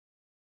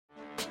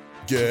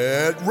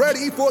Get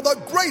ready for the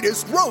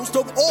greatest roast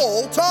of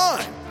all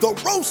time, the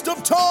Roast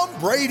of Tom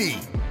Brady,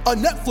 a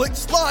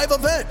Netflix live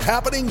event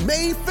happening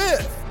May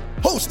 5th.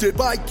 Hosted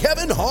by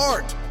Kevin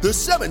Hart, the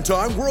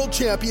 7-time world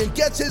champion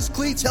gets his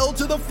cleats held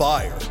to the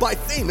fire by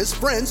famous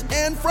friends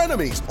and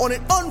frenemies on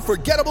an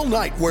unforgettable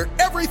night where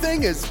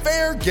everything is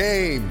fair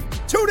game.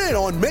 Tune in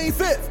on May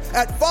 5th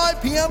at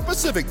 5 p.m.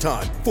 Pacific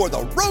time for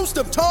the Roast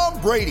of Tom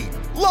Brady,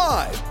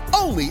 live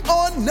only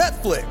on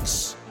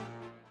Netflix.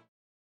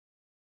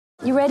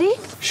 You ready?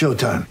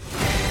 Showtime.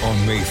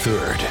 On May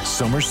 3rd,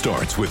 summer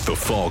starts with The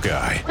Fall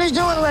Guy. Let's do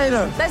it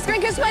later. Let's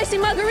drink a spicy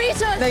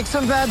margarita. Make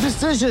some bad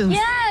decisions.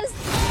 Yes!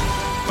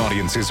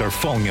 Audiences are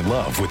falling in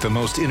love with the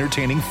most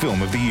entertaining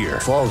film of the year.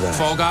 Fall Guy.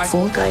 Fall Guy?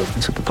 Fall guy.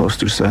 That's what the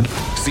poster said.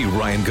 See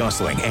Ryan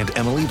Gosling and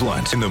Emily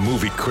Blunt in the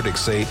movie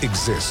critics say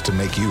exists to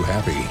make you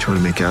happy. Trying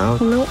to make it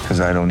out? Nope. Because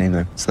I don't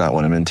either. It's not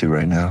what I'm into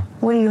right now.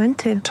 What are you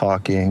into?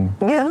 Talking.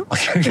 Yeah.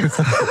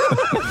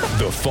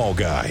 The Fall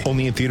Guy.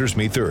 Only in theaters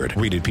May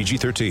 3rd. Rated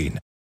PG-13.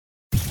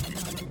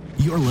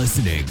 You're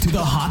listening to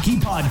the Hockey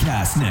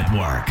Podcast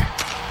Network.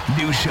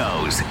 New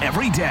shows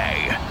every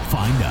day.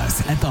 Find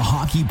us at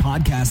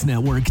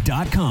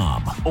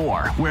thehockeypodcastnetwork.com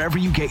or wherever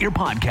you get your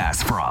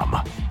podcasts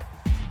from.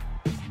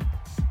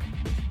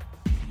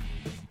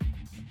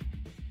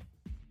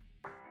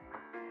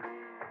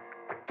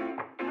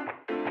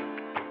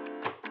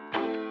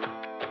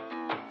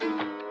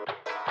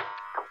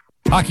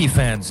 Hockey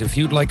fans, if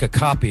you'd like a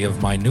copy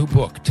of my new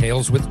book,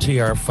 Tales with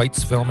TR,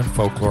 Fights, Film, and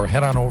Folklore,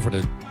 head on over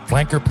to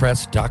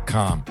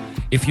flankerpress.com.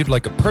 If you'd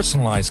like a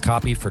personalized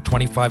copy for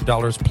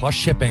 $25 plus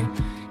shipping,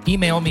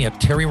 email me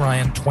at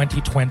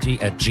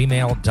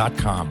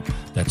terryryan2020@gmail.com.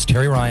 That's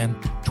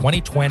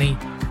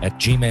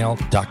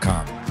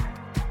terryryan2020@gmail.com.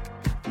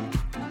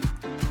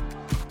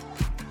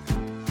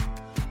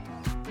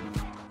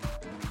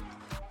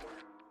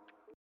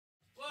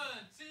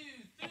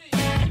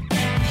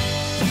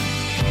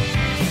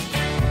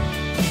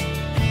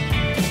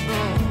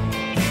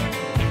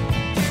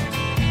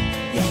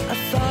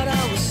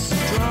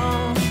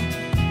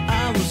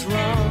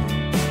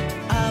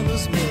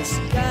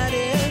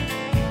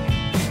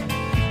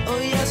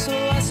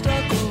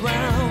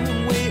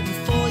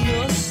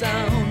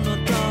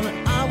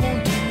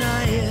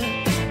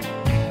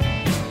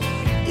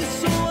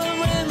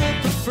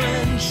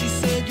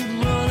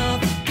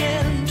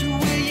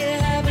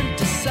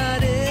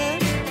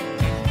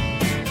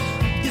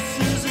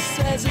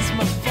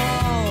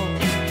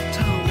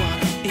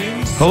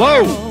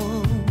 Hello,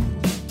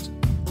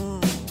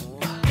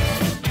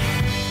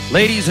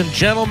 ladies and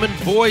gentlemen,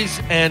 boys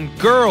and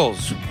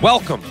girls,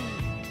 welcome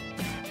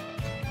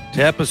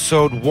to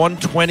episode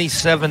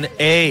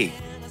 127A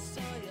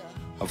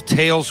of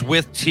Tales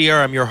with TR.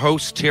 I'm your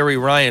host, Terry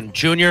Ryan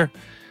Jr.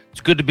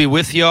 It's good to be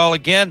with you all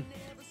again.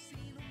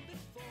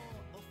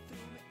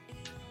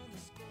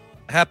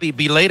 Happy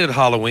belated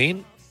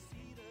Halloween.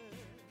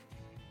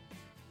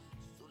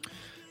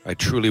 I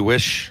truly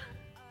wish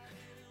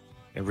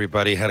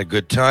everybody had a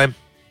good time.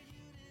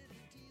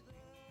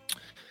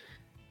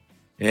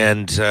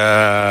 And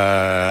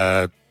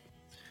I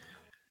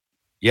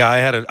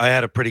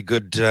had a pretty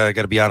good. I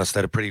got to be honest, I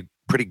had a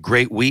pretty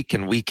great week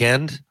and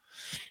weekend.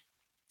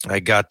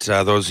 I got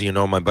those of you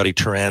know my buddy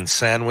Turan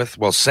Sanwith.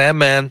 Well, Sam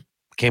Man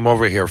came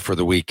over here for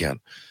the weekend.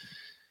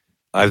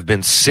 I've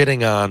been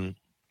sitting on,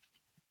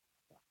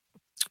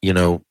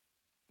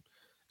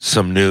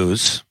 some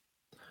news.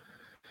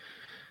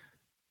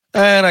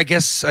 And I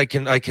guess I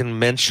can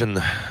mention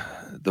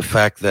the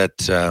fact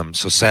that so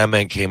Sam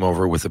Man came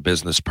over with a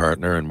business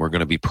partner, and we're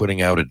going to be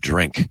putting out a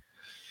drink.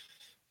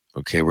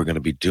 Okay, we're going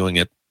to be doing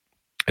it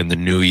in the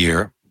new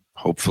year,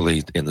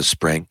 hopefully in the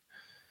spring.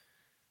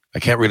 I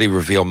can't really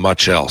reveal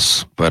much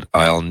else, but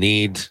I'm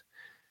going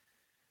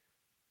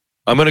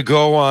to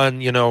go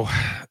on,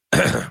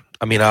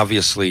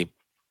 obviously,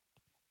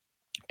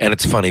 and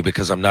it's funny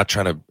because I'm not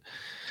trying to,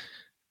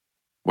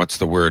 what's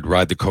the word,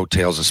 ride the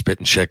coattails of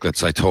Spittin'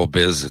 Chicklets. I told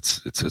Biz,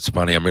 it's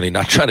funny. I'm really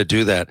not trying to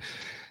do that.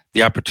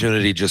 The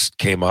opportunity just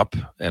came up,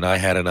 and I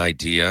had an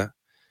idea,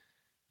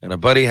 and a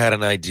buddy had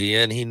an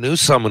idea, and he knew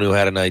someone who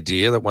had an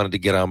idea that wanted to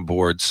get on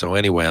board. So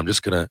anyway, I'm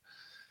just going to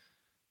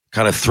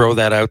kind of throw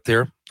that out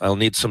there. I'll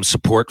need some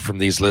support from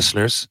these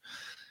listeners.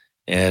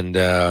 And,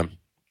 I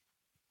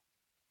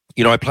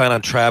plan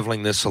on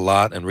traveling this a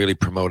lot and really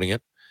promoting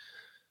it.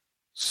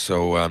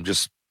 So I'm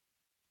just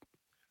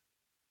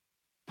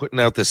putting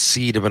out the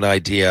seed of an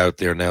idea out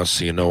there now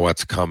so you know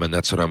what's coming.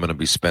 That's what I'm going to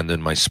be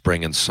spending my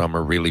spring and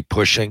summer really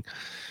pushing.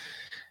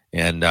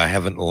 And I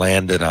haven't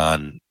landed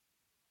on,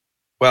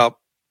 well,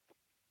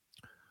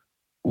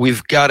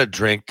 we've got a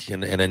drink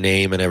and a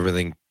name and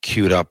everything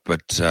queued up,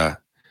 but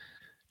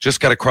just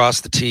got to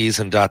cross the T's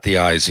and dot the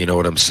I's. You know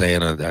what I'm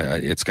saying?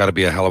 It's got to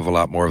be a hell of a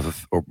lot more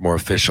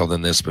official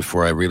than this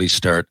before I really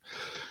start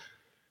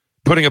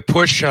putting a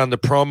push on the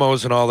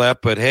promos and all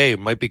that. But hey, it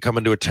might be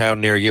coming to a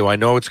town near you. I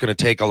know it's going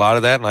to take a lot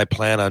of that, and I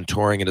plan on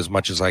touring it as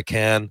much as I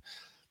can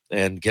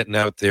and getting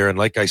out there. And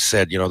like I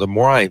said, the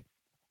more I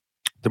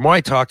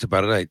talked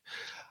about it,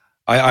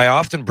 I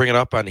often bring it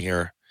up on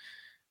here.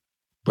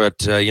 But,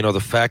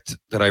 the fact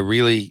that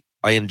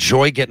I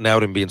enjoy getting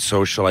out and being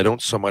social. I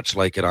don't so much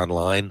like it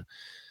online.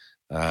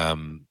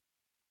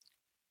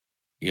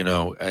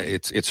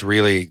 It's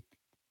really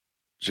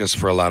just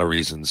for a lot of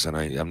reasons. And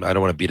I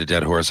don't want to beat a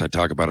dead horse. I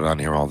talk about it on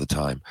here all the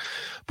time.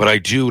 But I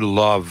do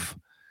love,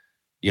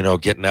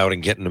 getting out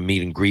and getting to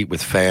meet and greet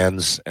with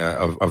fans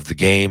of the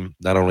game,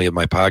 not only of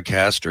my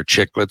podcast or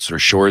Chicklets or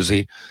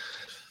Shoresy,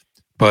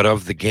 but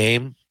of the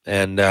game.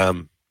 And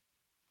of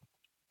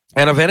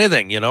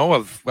anything,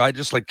 I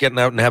just like getting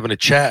out and having a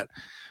chat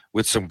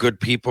with some good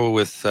people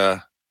with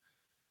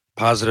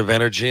positive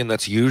energy, and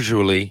that's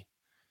usually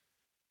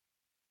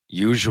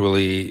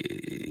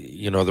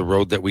the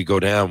road that we go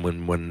down.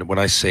 When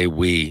I say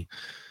we,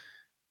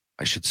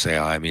 I should say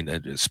I mean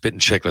Spit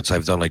and Chicklets.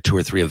 I've done like 2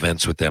 or 3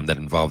 events with them that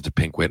involved a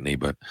Pink Whitney,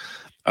 but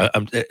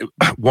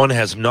one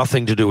has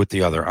nothing to do with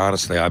the other.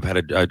 Honestly, I've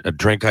had a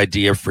drink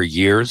idea for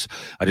years.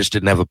 I just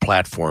didn't have a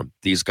platform.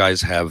 These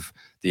guys have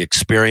the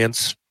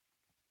experience,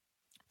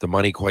 the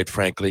money, quite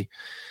frankly,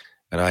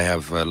 and I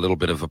have a little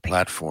bit of a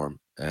platform.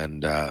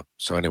 And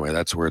so anyway,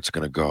 that's where it's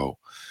going to go.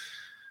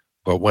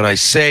 But when I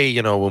say,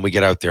 when we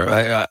get out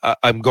there,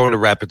 I'm going to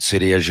Rapid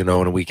City, as you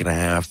know, in a week and a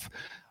half.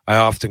 I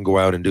often go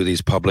out and do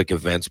these public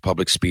events,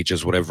 public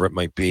speeches, whatever it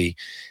might be.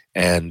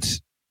 And,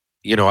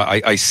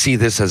 I see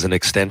this as an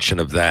extension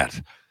of that.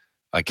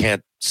 I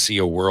can't see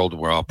a world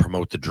where I'll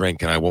promote the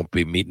drink and I won't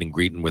be meeting and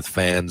greeting with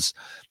fans,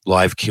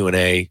 live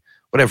Q&A,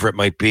 whatever it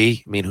might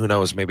be. I mean, who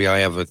knows? Maybe I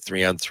have a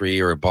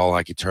 3-on-3 or a ball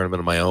hockey tournament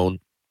of my own.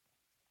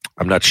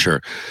 I'm not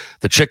sure.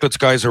 The Chicklets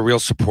guys are real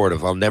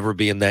supportive. I'll never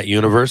be in that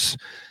universe.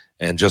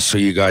 And just so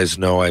you guys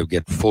know, I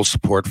get full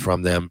support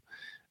from them.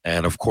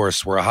 And, of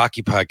course, we're a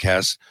hockey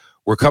podcast.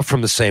 We're cut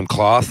from the same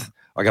cloth.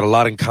 I got a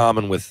lot in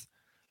common with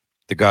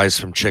the guys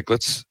from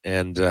Chicklets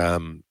and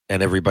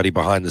everybody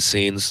behind the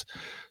scenes.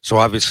 So,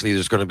 obviously,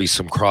 there's going to be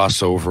some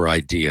crossover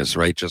ideas,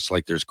 right? Just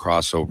like there's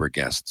crossover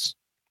guests.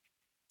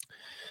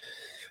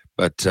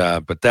 But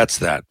that's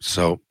that.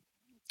 So,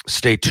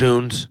 stay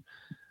tuned.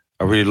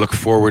 I really look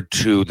forward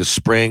to the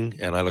spring,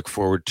 and I look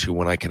forward to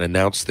when I can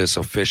announce this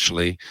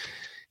officially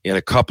in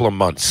a couple of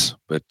months.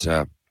 But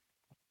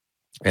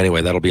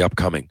anyway, that'll be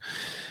upcoming.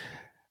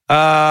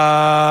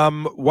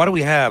 What do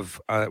we have?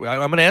 I'm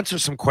going to answer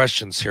some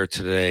questions here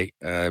today.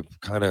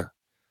 Kind of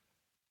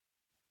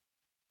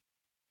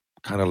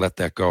let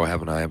that go,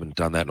 haven't I? I haven't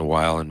done that in a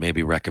while, and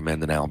maybe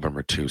recommend an album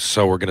or two.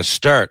 So we're going to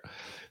start.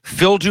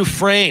 Phil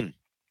Dufresne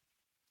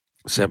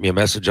sent me a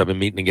message I've been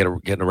meeting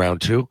and getting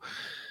around to.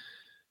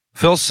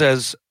 Phil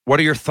says, what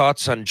are your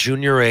thoughts on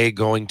Junior A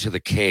going to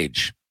the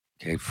cage?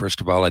 Okay, first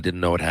of all, I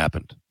didn't know it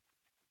happened.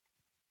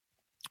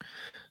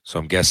 So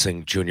I'm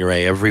guessing Junior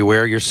A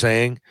everywhere, you're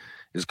saying,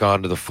 is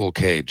gone to the full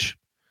cage.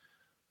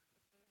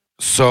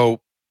 So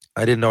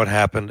I didn't know it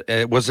happened.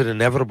 Was it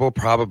inevitable?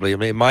 Probably. I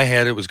mean, in my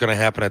head, it was going to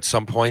happen at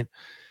some point.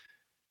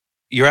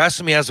 You're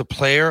asking me as a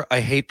player, I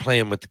hate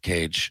playing with the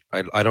cage.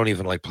 I don't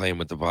even like playing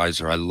with the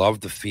visor. I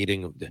love the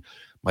feeding.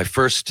 My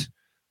first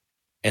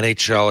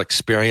NHL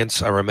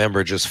experience, I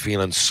remember just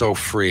feeling so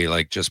free,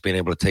 like just being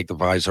able to take the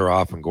visor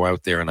off and go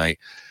out there. And I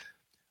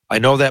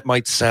know that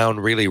might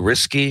sound really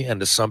risky and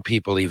to some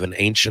people even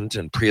ancient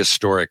and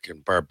prehistoric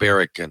and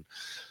barbaric,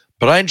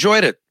 but I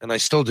enjoyed it, and I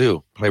still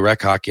do. Play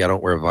rec hockey. I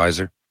don't wear a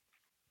visor.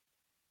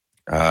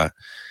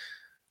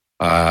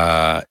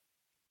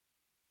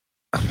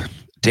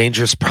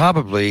 Dangerous,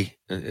 probably,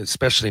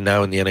 especially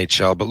now in the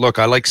NHL. But look,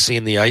 I like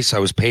seeing the ice. I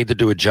was paid to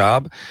do a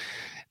job,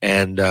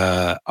 and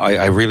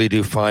I really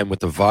do find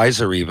with the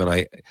visor even,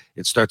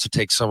 it starts to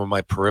take some of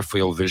my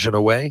peripheral vision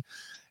away.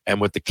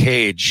 And with the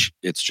cage,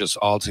 it's just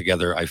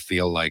altogether, I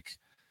feel like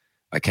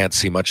I can't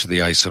see much of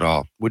the ice at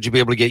all. Would you be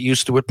able to get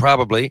used to it?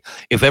 Probably.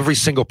 If every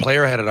single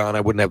player had it on,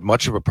 I wouldn't have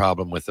much of a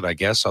problem with it, I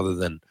guess, other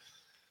than,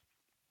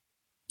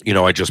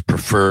 I just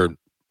prefer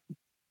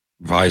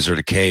visor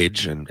to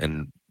cage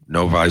and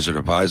no visor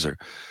to visor.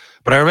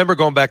 But I remember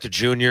going back to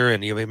junior,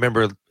 and you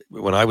remember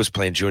when I was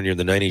playing junior in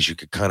the 90s, you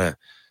could kind of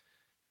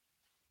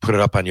put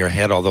it up on your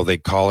head, although they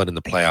call it in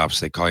the playoffs,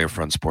 they call your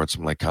front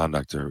sportsmanlike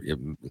conduct or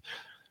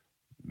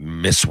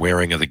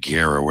miswearing of the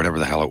gear or whatever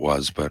the hell it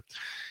was. But,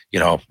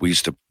 we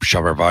used to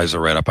shove our visor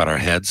right up on our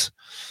heads.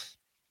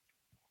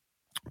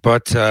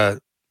 But,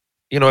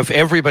 if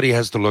everybody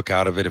has to look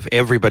out of it, if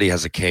everybody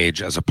has a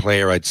cage as a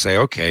player, I'd say,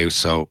 okay,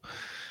 so,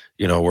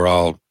 we're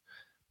all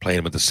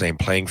playing with the same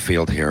playing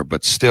field here.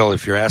 But still,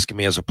 if you're asking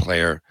me as a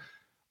player,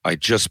 I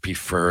just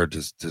prefer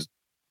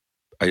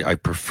I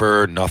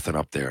prefer nothing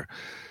up there.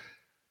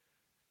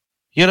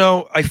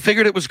 I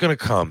figured it was going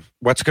to come.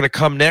 What's going to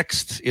come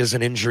next is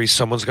an injury.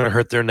 Someone's going to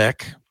hurt their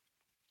neck.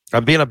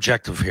 I'm being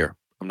objective here.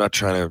 I'm not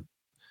trying to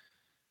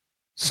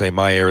say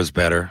my era is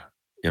better,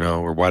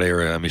 or what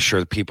era. I mean, sure,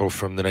 the people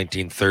from the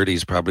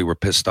 1930s probably were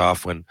pissed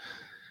off when,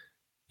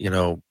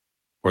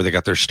 or they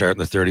got their start in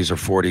the 30s or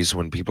 40s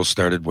when people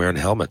started wearing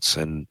helmets.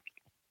 And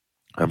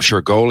I'm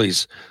sure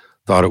goalies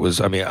thought it was,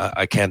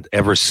 I can't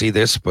ever see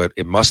this, but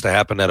it must have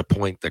happened at a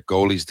point that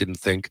goalies didn't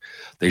think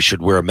they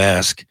should wear a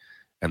mask.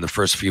 And the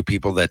first few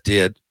people that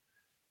did,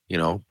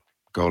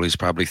 Goalies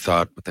probably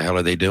thought, what the hell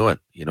are they doing?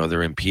 You know,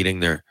 they're impeding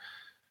their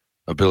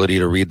ability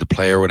to read the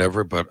play or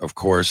whatever. But of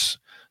course,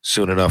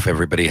 soon enough,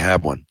 everybody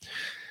had one.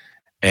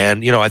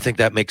 And, you know, I think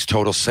that makes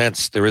total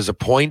sense. There is a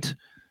point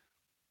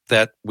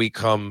that we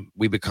become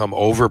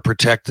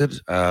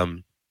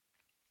overprotected.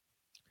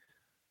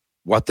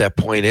 What that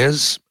point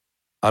is,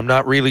 I'm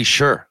not really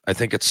sure. I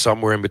think it's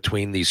somewhere in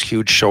between these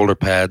huge shoulder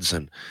pads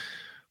and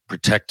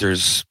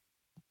protectors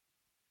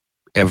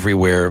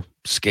everywhere,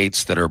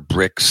 skates that are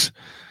bricks,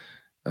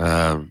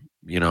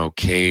 you know,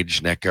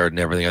 cage, neck guard, and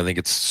everything. I think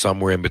it's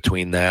somewhere in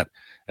between that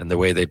and the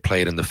way they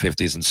played in the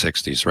 50s and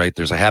 60s, right?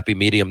 There's a happy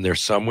medium there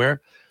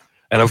somewhere.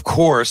 And of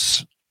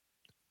course,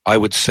 I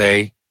would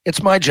say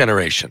it's my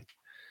generation,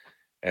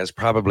 as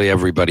probably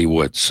everybody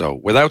would. So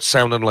without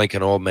sounding like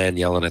an old man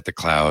yelling at the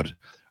cloud,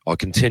 I'll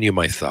continue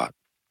my thought.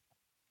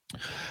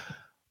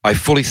 I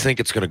fully think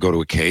it's going to go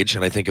to a cage,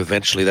 and I think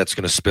eventually that's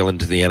going to spill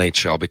into the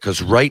NHL,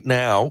 because right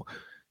now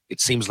it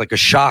seems like a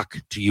shock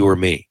to you or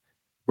me,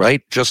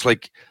 right? Just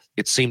like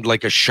it seemed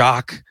like a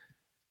shock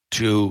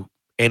to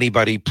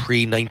anybody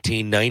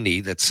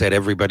pre-1990 that said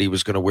everybody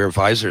was going to wear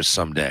visors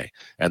someday,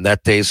 and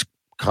that day's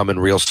coming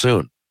real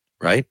soon,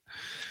 right?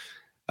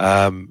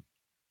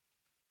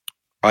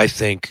 I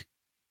think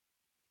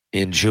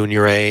in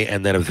Junior A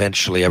and then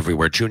eventually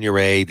everywhere. Junior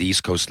A, the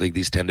East Coast League,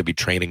 these tend to be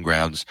training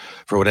grounds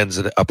for what ends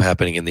up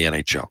happening in the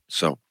NHL.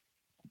 So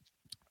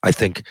I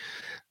think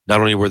not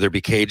only will there be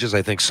cages,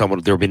 I think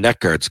there'll be neck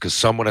guards, because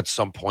someone at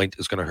some point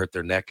is going to hurt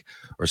their neck,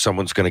 or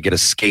someone's going to get a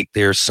skate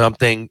there.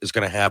 Something is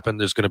going to happen.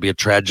 There's going to be a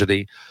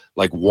tragedy,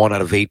 like 1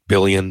 out of 8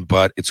 billion,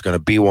 but it's going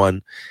to be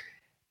one.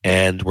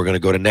 And we're going to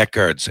go to neck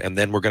guards. And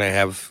then we're going to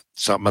have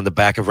something on the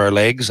back of our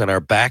legs and our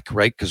back,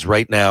 right? Because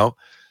right now,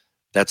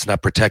 that's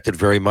not protected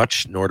very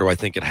much, nor do I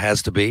think it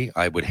has to be.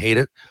 I would hate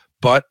it.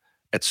 But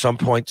at some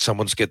point,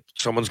 someone's going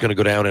to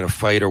go down in a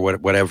fight or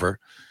whatever,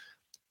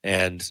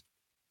 and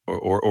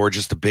or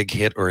just a big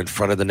hit, or in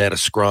front of the net, a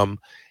scrum,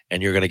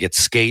 and you're going to get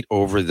skate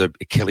over the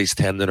Achilles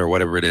tendon or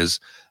whatever it is.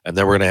 And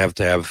then we're going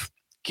to have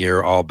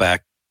gear all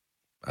back.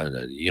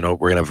 You know,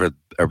 we're going to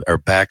have our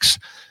backs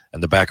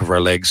and the back of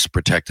our legs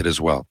protected as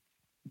well.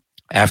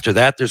 After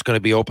that, there's going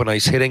to be open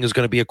ice hitting is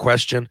going to be a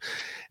question.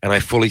 And I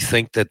fully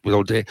think that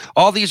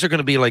all these are going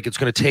to be like, it's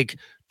going to take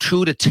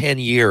 2 to 10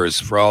 years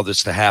for all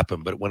this to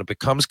happen. But when it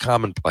becomes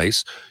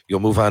commonplace, you'll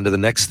move on to the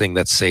next thing,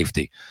 that's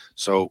safety.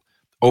 So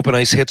open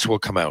ice hits will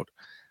come out.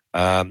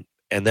 And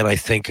then I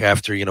think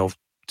after,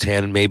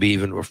 10, maybe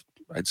even,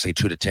 I'd say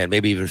 2 to 10,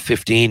 maybe even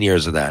 15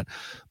 years of that.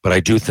 But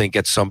I do think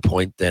at some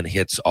point then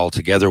hits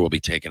altogether will be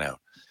taken out.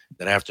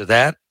 Then after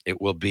that,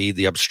 it will be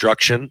the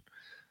obstruction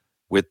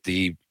with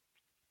the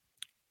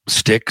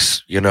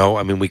sticks,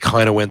 we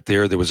kind of went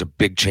there. There was a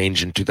big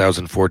change in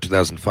 2004,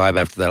 2005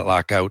 after that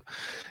lockout.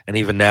 And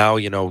even now,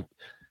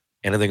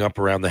 anything up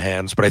around the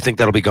hands. But I think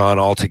that'll be gone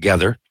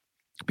altogether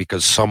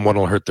because someone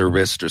will hurt their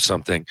wrist or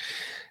something.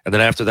 And then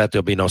after that,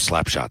 there'll be no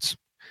slap shots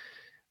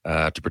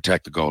to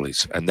protect the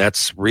goalies. And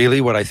that's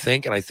really what I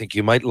think. And I think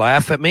you might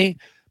laugh at me,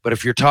 but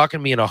if you're talking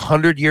to me in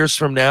 100 years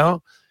from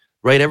now,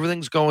 right,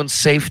 everything's going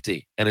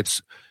safety.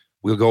 And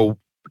we'll go,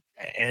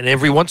 and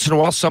every once in a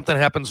while, something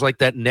happens like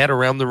that net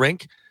around the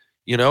rink.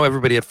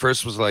 Everybody at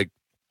first was like,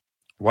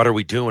 what are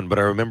we doing? But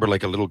I remember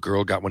like a little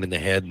girl got one in the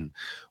head and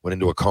went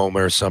into a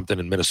coma or something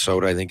in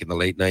Minnesota, I think in the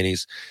late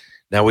 90s.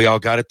 Now we all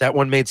got it. That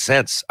one made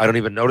sense. I don't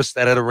even notice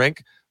that at a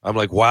rink. I'm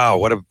like, wow,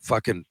 what a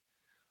fucking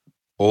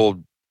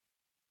old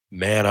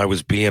man I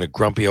was being, a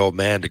grumpy old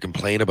man to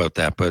complain about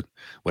that. But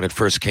when it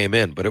first came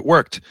in, but it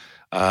worked.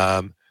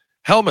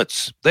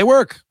 Helmets, they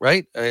work,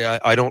 right?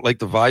 I don't like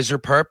the visor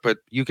part, but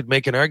you could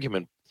make an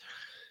argument.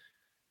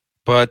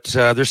 But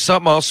there's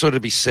something also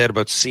to be said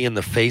about seeing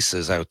the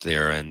faces out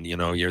there. And,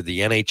 you're the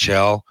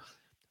NHL.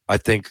 I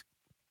think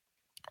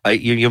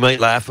you might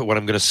laugh at what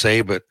I'm going to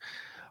say, but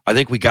I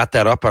think we got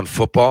that up on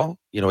football.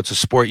 It's a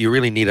sport. You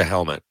really need a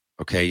helmet.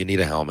 Okay, you need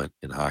a helmet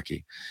in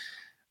hockey.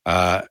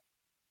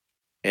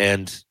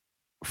 And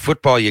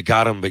football, you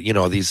got them. But,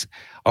 these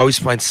I always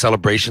find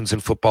celebrations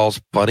in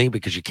football's funny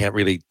because you can't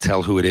really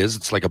tell who it is.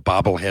 It's like a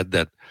bobblehead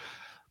that,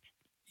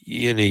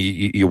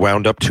 you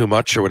wound up too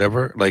much or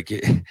whatever. Like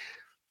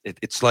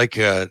it's like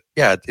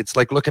it's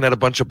like looking at a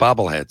bunch of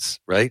bobbleheads,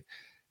 right?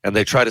 And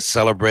they try to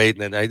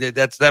celebrate, and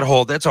that's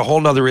a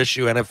whole nother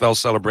issue. NFL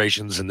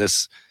celebrations and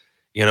this,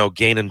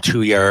 gaining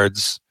 2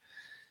 yards,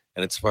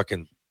 and it's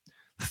fucking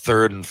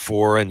 3rd and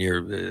 4, and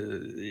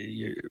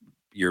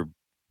you're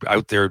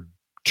out there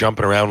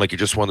jumping around like you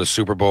just won the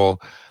Super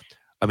Bowl.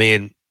 I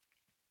mean,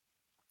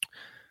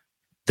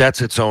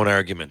 that's its own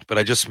argument. But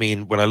I just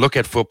mean, when I look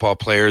at football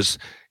players,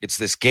 it's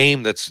this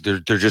game they're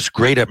just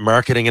great at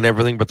marketing and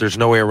everything, but there's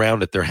no way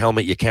around it. Their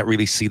helmet, you can't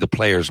really see the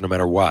players no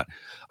matter what.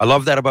 I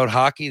love that about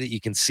hockey, that you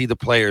can see the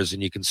players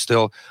and you can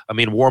still,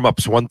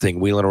 warm-up's one thing,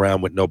 wheeling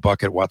around with no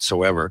bucket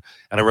whatsoever.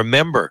 And I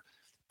remember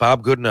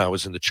Bob Goodenow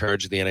was in the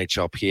charge of the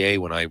NHLPA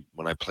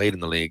when I played in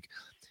the league.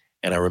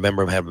 And I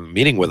remember him having a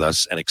meeting with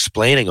us and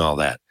explaining all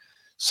that,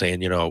 saying,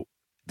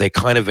 they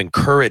kind of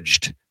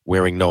encouraged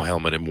wearing no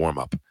helmet in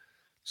warm-up.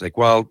 It's like,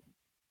 well,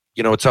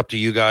 it's up to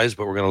you guys,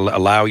 but we're going to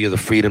allow you the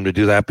freedom to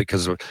do that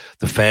because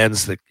the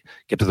fans that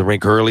get to the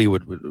rink early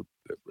would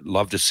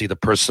love to see the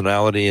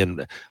personality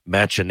and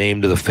match a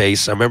name to the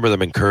face. I remember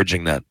them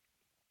encouraging that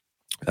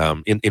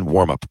in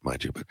warm-up,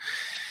 mind you. But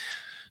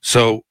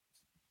so,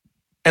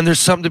 and there's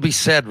something to be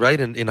said, right?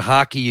 In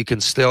hockey, you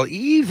can still,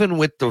 even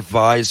with the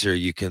visor,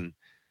 you can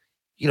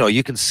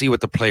see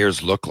what the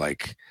players look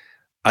like.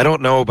 I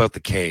don't know about the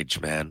cage,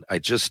 man. I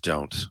just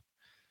don't.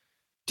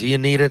 Do you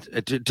need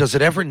it? Does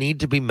it ever need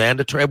to be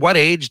mandatory? At what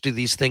age do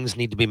these things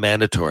need to be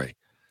mandatory?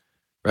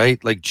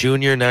 Right? Like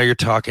junior, now you're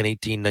talking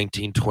 18,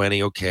 19,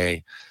 20.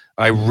 Okay.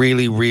 I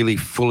really, really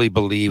fully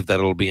believe that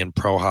it'll be in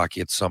pro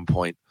hockey at some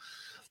point.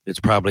 It's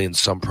probably in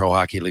some pro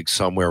hockey league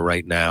somewhere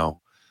right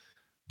now.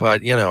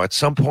 But, at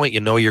some point,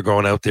 you're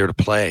going out there to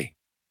play.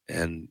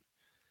 And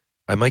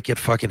I might get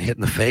fucking hit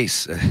in the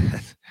face.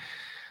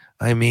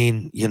 I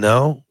mean,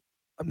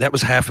 that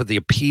was half of the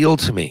appeal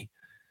to me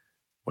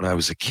when I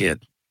was a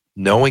kid.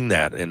 Knowing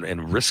that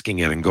and risking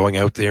it and going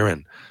out there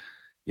and,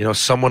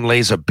 someone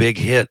lays a big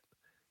hit,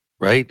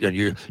 right? And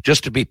you're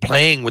just to be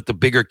playing with the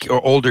bigger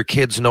or older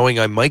kids knowing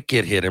I might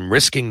get hit and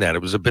risking that.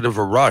 It was a bit of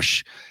a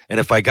rush. And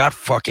if I got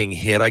fucking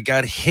hit, I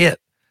got hit.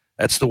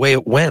 That's the way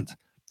it went.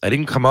 I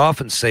didn't come off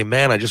and say,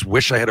 man, I just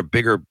wish I had a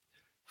bigger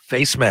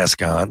face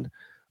mask on.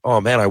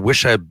 Oh, man, I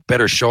wish I had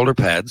better shoulder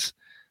pads.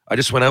 I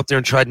just went out there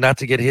and tried not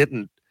to get hit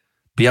and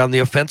be on the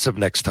offensive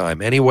next time.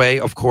 Anyway,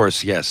 of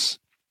course, yes.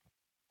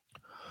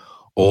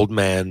 Old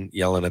man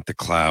yelling at the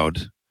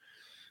cloud,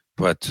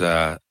 but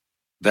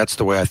that's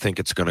the way I think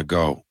it's going to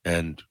go.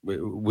 And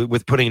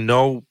with putting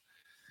no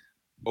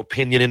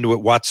opinion into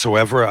it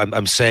whatsoever,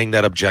 I'm saying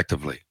that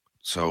objectively.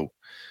 So,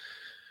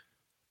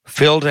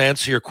 Phil, to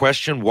answer your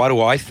question, what do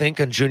I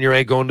think on Junior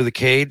A going to the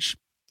cage?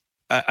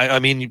 I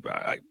mean,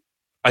 I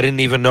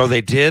didn't even know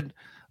they did.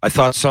 I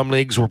thought some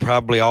leagues were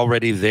probably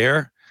already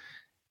there,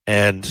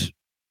 and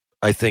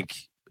I think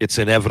it's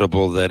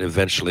inevitable that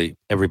eventually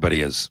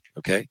everybody is,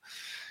 okay?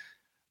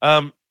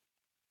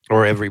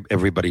 Or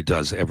everybody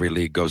does. Every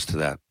league goes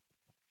to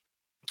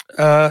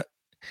that.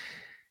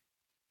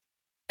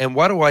 And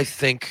what do I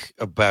think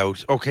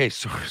about? Okay,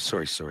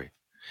 sorry.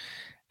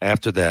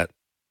 After that,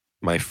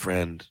 my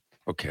friend.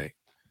 Okay,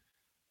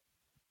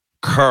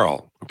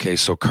 Carl. Okay,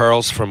 so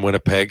Carl's from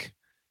Winnipeg.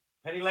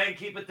 Penny Lane,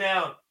 keep it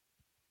down.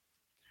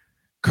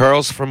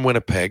 Carl's from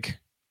Winnipeg,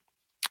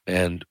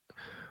 and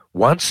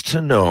wants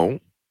to know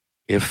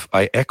if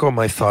I echo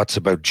my thoughts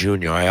about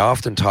Junior. I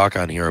often talk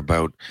on here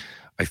about.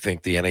 I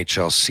think the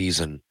NHL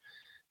season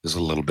is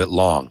a little bit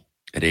long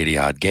at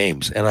 80-odd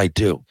games, and I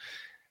do.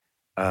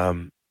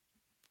 And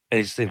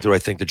do I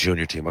think the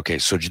junior team? Okay,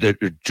 so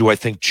do I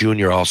think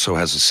junior also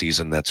has a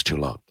season that's too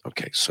long?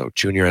 Okay, so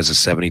junior has a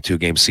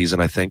 72-game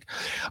season, I think.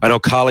 I know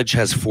college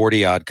has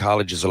 40-odd.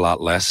 College is a lot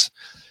less.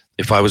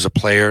 If I was a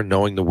player,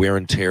 knowing the wear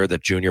and tear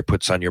that junior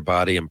puts on your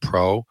body in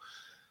pro,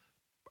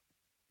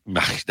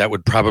 that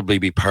would probably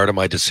be part of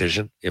my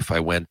decision if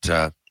I went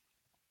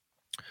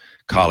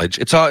college.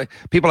 It's all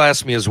people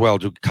ask me as well,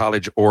 do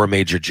college or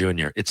major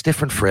junior? It's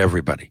different for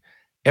everybody.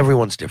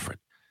 Everyone's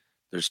different.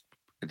 There's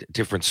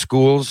different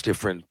schools,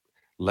 different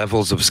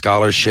levels of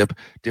scholarship,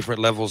 different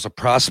levels of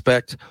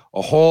prospect,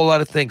 a whole lot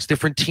of things,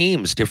 different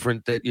teams,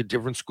 different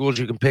schools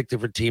you can pick,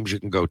 different teams you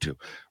can go to,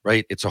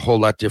 right? It's a whole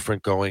lot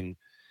different going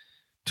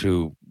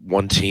to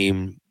one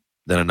team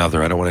than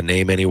another. I don't want to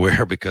name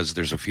anywhere because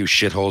there's a few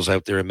shitholes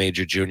out there in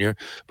major junior,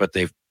 but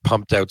they've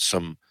pumped out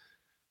some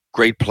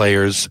great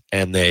players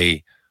and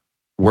they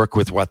work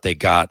with what they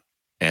got,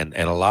 and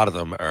a lot of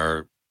them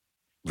are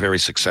very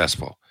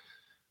successful.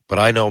 But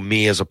I know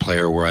me as a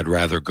player where I'd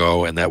rather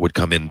go, and that would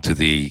come into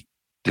the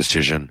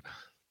decision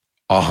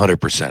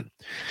 100%.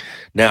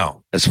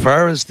 Now, as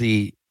far as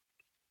the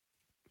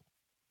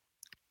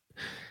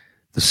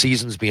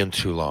seasons being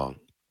too long,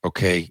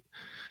 okay,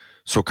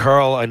 so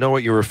Carl, I know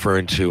what you're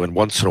referring to, and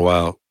once in a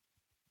while,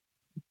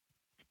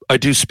 I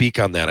do speak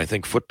on that. I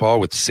think football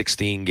with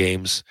 16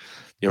 games,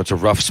 it's a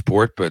rough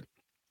sport, but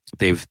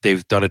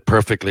they've done it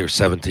perfectly, or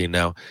 17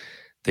 now.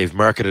 They've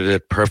marketed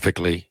it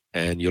perfectly,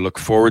 and you look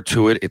forward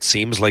to it. It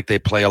seems like they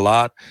play a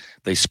lot.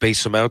 They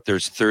space them out.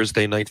 There's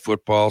Thursday night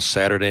football,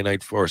 Sunday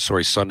night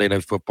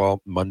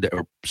football,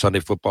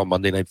 Sunday football,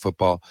 Monday night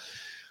football.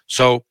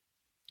 So,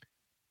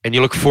 and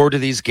you look forward to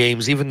these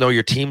games, even though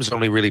your team's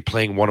only really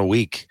playing one a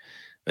week.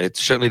 It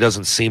certainly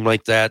doesn't seem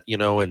like that,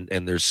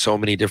 and there's so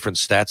many different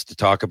stats to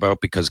talk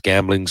about because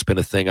gambling's been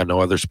a thing. I know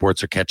other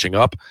sports are catching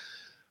up,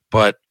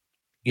 but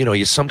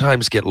you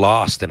sometimes get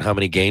lost in how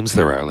many games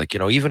there are. Like,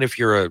 even if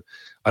you're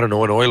an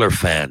Oiler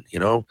fan,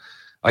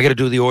 I got to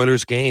do the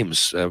Oilers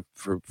games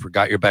for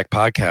Got Your Back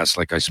podcast.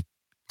 Like I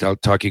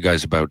talk to you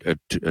guys about.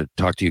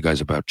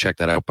 Check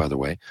that out, by the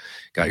way.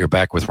 Got Your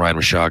Back with Ryan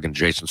Rashog and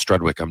Jason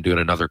Strudwick. I'm doing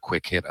another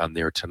quick hit on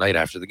there tonight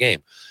after the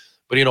game.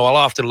 But, I'll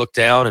often look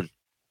down and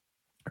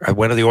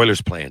when are the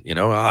Oilers playing? They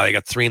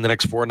got 3 in the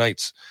next 4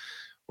 nights.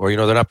 Or,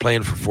 they're not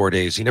playing for 4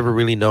 days. You never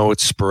really know.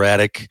 It's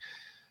sporadic.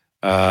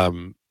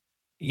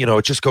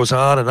 It just goes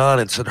on and on.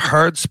 It's a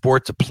hard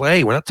sport to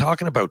play. We're not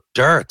talking about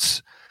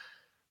darts,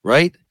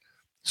 right?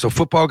 So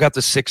football got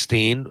the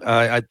 16.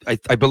 I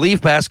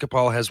believe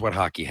basketball has what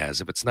hockey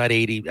has. If it's not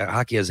 80,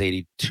 hockey has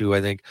 82,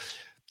 I think.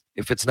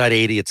 If it's not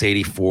 80, it's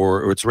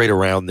 84, or it's right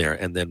around there.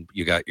 And then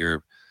you got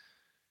your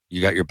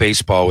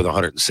baseball with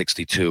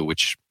 162,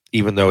 which,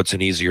 even though it's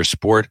an easier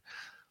sport,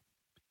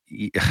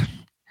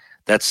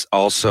 that's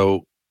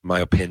also my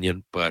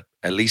opinion, but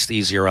at least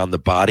easier on the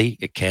body.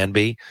 It can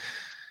be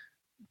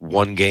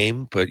one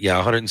game, but yeah,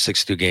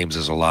 162 games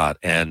is a lot.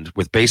 And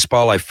with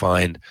baseball, I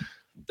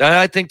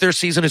think their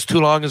season is too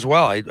long as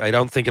well. I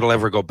don't think it'll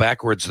ever go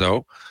backwards,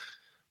 though,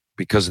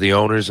 because of the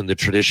owners and the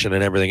tradition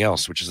and everything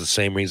else, which is the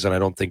same reason I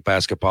don't think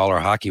basketball or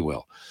hockey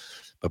will.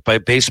 But by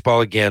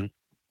baseball, again,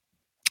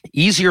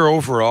 easier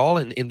overall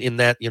in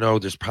that,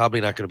 there's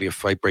probably not going to be a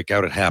fight break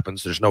out. It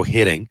happens. There's no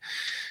hitting,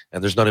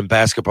 and there's none in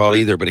basketball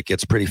either, but it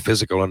gets pretty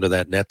physical under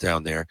that net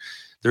down there.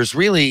 There's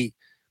really,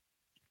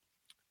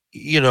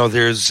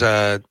 there's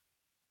not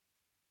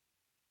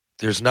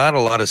a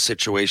lot of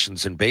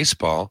situations in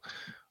baseball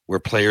where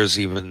players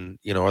even,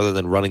 other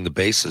than running the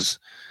bases,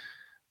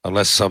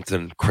 unless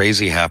something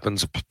crazy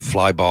happens, a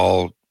fly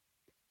ball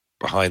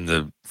behind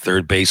the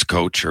third base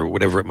coach or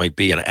whatever it might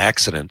be, an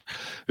accident,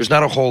 there's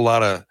not a whole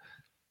lot of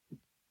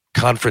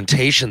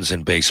confrontations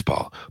in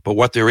baseball. But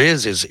what there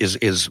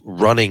is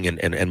running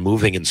and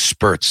moving in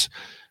spurts.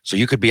 So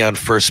you could be on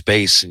first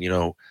base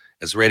and,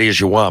 as ready as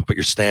you want, but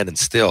you're standing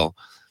still.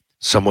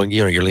 Someone,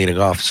 you're leaning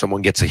off,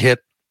 someone gets a hit,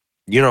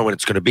 when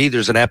it's going to be.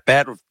 There's an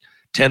at-bat,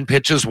 10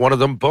 pitches, one of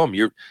them, boom.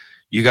 You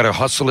got to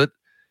hustle it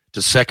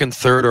to second,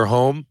 third, or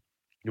home.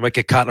 You might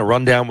get caught in a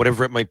rundown,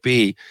 whatever it might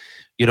be.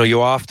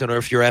 You often, or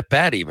if you're at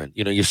bat even,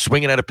 you're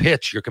swinging at a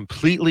pitch. You're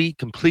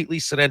completely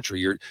sedentary.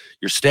 You're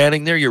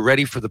standing there. You're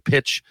ready for the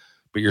pitch,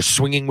 but you're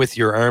swinging with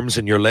your arms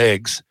and your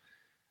legs.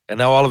 And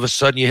now all of a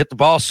sudden you hit the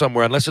ball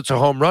somewhere. Unless it's a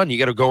home run, you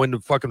got to go into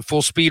fucking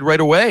full speed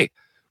right away,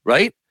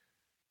 right?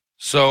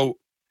 So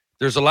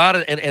there's a lot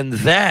of, and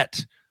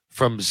that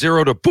from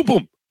 0 to boom,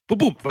 boom, boom,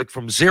 boom, like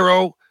from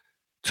 0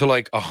 to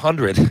like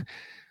 100,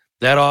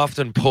 that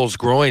often pulls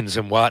groins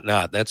and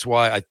whatnot. That's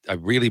why I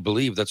really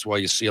believe that's why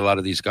you see a lot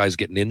of these guys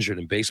getting injured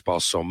in baseball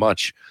so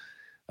much,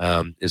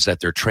 is that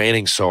they're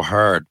training so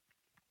hard.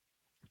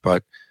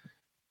 But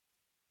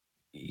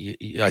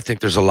I think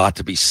there's a lot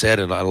to be said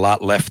and a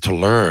lot left to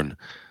learn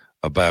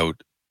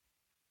about,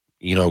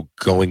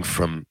 going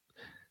from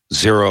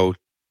 0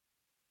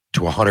 to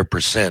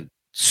 100%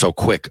 so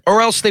quick,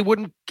 or else they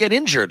wouldn't get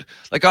injured.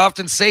 Like I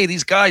often say,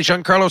 these guys,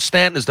 Giancarlo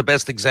Stanton is the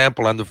best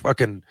example on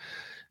the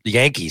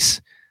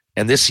Yankees.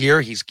 And this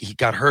year he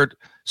got hurt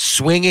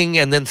swinging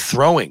and then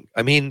throwing.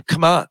 I mean,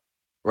 come on,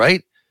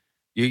 right?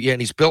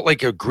 And he's built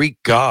like a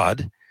Greek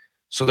god.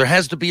 So there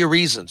has to be a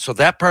reason. So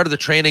that part of the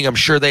training, I'm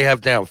sure they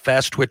have down,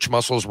 fast twitch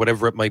muscles,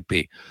 whatever it might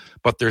be.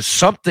 But there's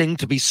something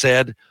to be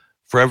said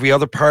for every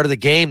other part of the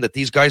game that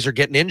these guys are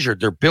getting injured.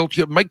 They're built.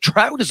 Mike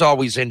Trout is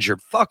always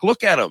injured. Fuck,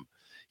 look at him.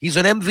 He's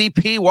an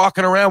MVP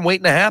walking around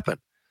waiting to happen,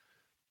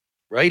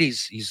 right?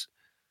 He's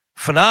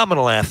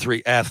phenomenal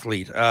athlete,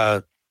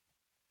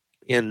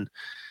 in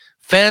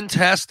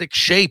fantastic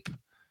shape.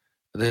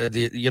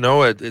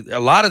 A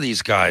lot of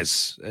these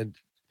guys, and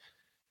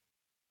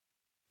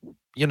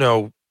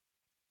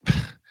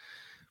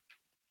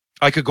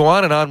I could go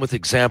on and on with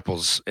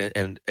examples,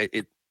 and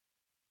it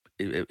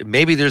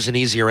maybe there's an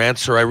easier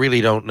answer. I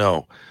really don't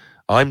know.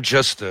 I'm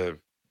just a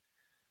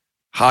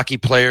hockey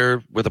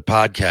player with a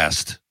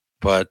podcast,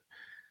 but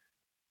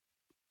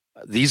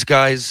these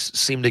guys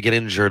seem to get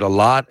injured a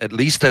lot, at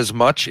least as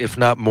much, if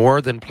not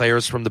more, than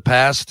players from the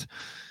past.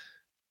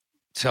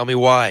 Tell me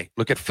why.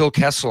 Look at Phil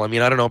Kessel. I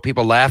mean, I don't know.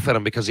 People laugh at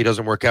him because he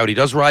doesn't work out. He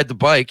does ride the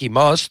bike. He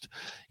must.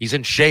 He's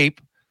in shape,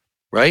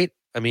 right?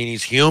 I mean,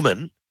 he's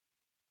human.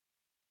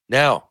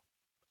 Now,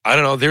 I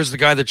don't know. There's the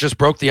guy that just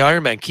broke the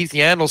Ironman. Keith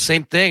Yandle,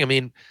 same thing. I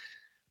mean,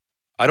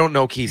 I don't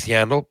know Keith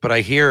Yandle, but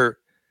I hear,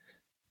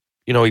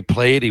 he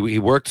played, he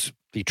worked,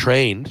 he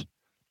trained.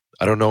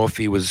 I don't know if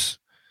he was,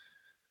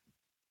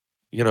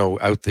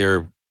 out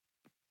there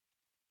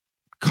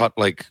cut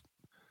like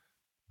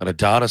an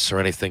Adonis or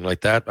anything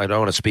like that. I don't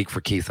want to speak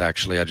for Keith,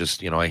 actually. I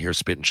just, I hear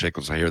Spittin'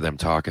 Chicklets. I hear them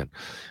talking.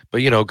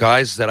 But,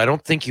 guys that I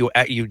don't think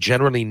you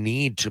generally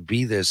need to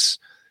be this,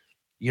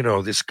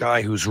 this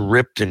guy who's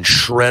ripped and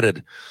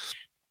shredded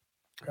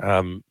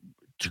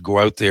to go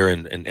out there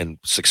and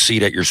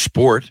succeed at your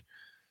sport,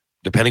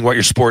 depending what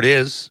your sport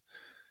is.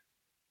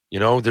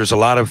 There's a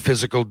lot of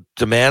physical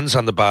demands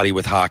on the body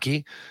with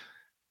hockey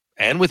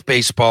and with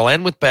baseball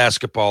and with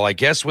basketball, I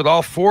guess, with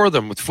all four of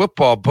them, with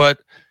football. But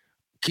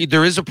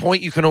there is a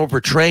point you can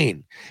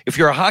overtrain. If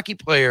you're a hockey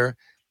player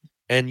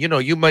and,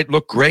 you might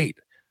look great,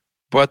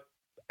 but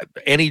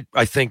any,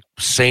 I think,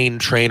 sane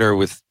trainer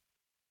with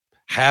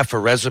half a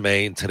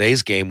resume in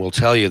today's game will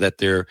tell you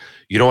that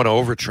you don't want to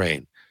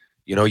overtrain.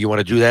 You want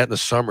to do that in the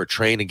summer,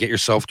 train and get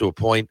yourself to a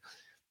point.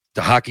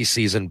 The hockey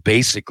season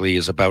basically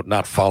is about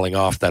not falling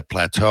off that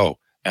plateau.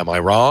 Am I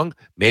wrong?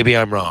 Maybe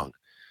I'm wrong.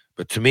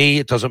 But to me,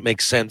 it doesn't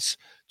make sense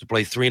to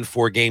play 3 and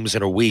 4 games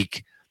in a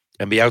week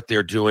and be out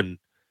there doing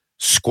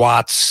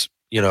squats,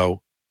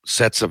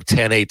 sets of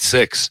 10, 8,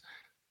 6.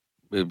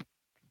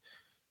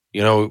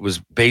 It was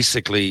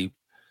basically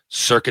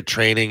circuit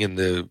training in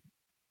the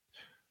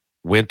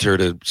winter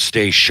to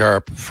stay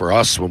sharp for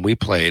us when we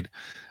played.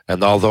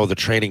 And although the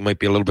training might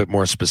be a little bit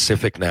more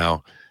specific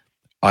now,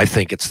 I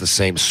think it's the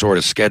same sort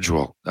of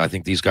schedule. I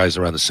think these guys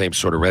are on the same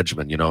sort of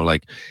regimen,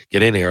 like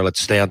get in here,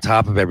 let's stay on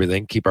top of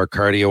everything, keep our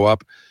cardio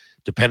up,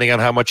 depending on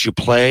how much you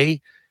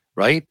play,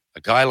 right?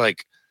 A guy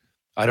like,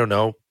 I don't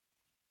know,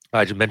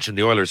 I just mentioned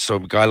the Oilers, so a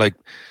guy like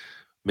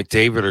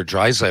McDavid or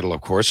Draisaitl,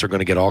 of course, are going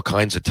to get all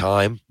kinds of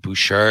time,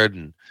 Bouchard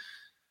and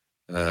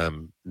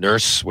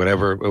Nurse,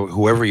 whatever,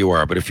 whoever you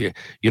are. But if you're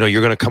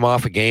going to come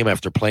off a game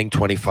after playing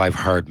 25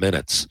 hard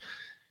minutes,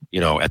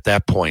 at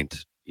that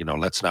point,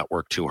 let's not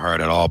work too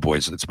hard at all,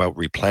 boys. It's about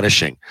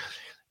replenishing,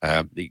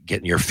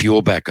 getting your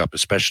fuel back up,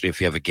 especially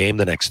if you have a game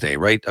the next day,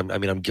 right?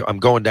 I'm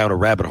going down a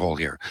rabbit hole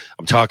here.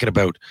 I'm talking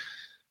about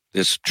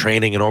this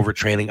training and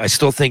overtraining. I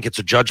still think it's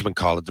a judgment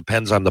call. It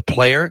depends on the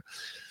player,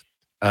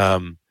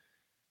 and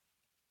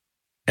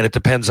it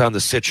depends on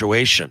the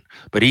situation.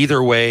 But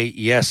either way,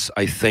 yes,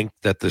 I think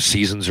that the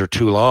seasons are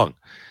too long.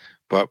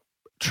 But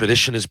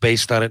tradition is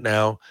based on it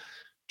now.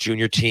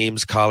 Junior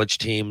teams, college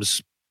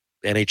teams,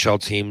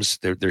 NHL teams,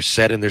 they're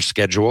set in their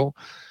schedule.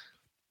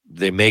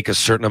 They make a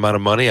certain amount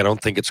of money. I don't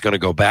think it's going to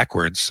go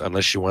backwards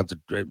unless you want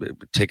the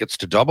tickets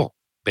to double,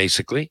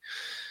 basically.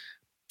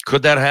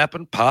 Could that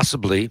happen?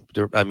 Possibly.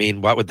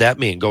 What would that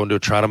mean? Going to a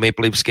Toronto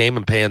Maple Leafs game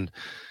and paying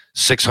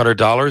 $600 or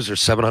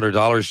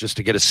 $700 just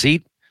to get a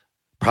seat?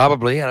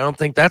 Probably. I don't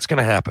think that's going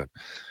to happen.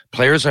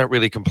 Players aren't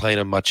really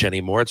complaining much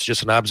anymore. It's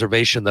just an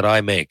observation that I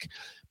make.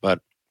 But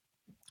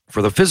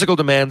for the physical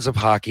demands of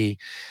hockey,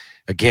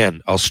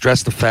 again, I'll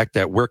stress the fact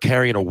that we're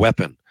carrying a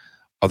weapon.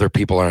 Other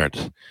people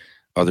aren't.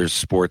 Other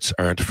sports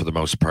aren't for the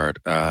most part.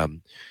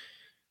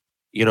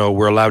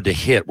 We're allowed to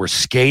hit. We're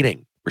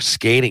skating. We're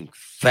skating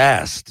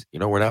fast.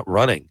 We're not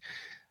running.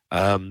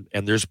 And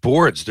there's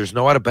boards. There's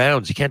no out of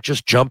bounds. You can't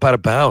just jump out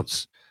of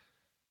bounds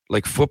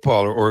like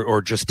football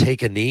or just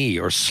take a knee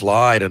or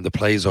slide and the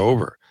play's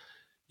over.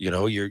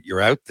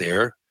 You're out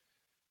there.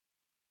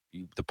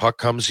 The puck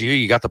comes to you.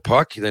 You got the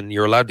puck. Then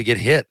you're allowed to get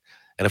hit.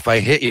 And if I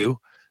hit you,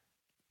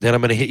 then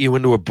I'm going to hit you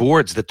into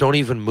boards that don't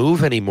even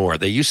move anymore.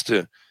 They used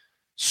to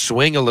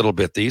swing a little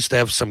bit. They used to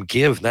have some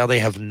give. Now they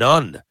have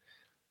none,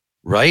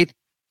 right?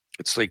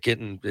 It's like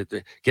getting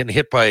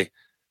hit by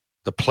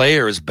the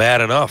player is bad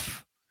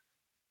enough.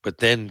 But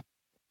then,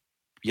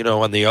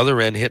 on the other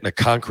end, hitting a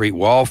concrete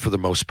wall for the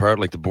most part,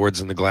 like the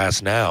boards in the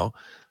glass now,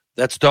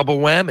 that's double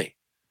whammy,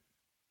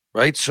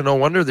 right? So no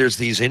wonder there's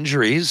these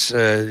injuries.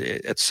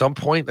 At some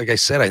point, like I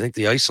said, I think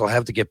the ice will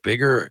have to get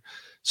bigger.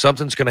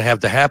 Something's going to have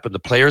to happen. The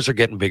players are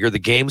getting bigger. The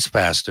game's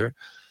faster.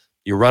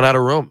 You run out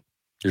of room.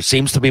 There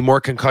seems to be more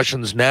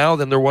concussions now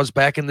than there was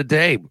back in the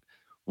day.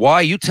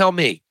 Why? You tell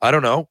me. I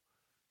don't know.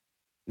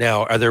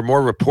 Now, are there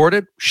more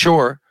reported?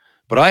 Sure.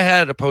 But I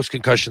had a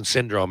post-concussion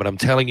syndrome, and I'm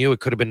telling you, it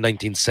could have been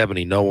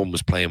 1970. No one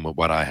was playing with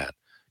what I had.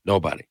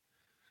 Nobody.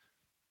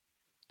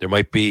 There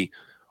might be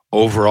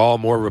overall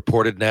more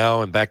reported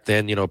now, and back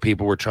then,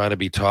 people were trying to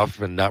be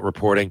tough and not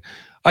reporting.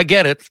 I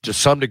get it to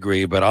some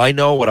degree, but I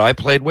know what I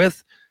played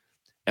with.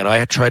 And I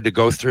had tried to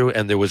go through,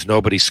 and there was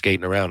nobody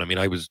skating around.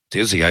 I was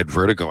dizzy. I had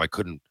vertigo. I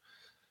couldn't,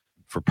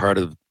 for part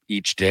of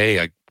each day,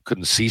 I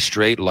couldn't see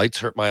straight. Lights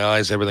hurt my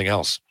eyes, everything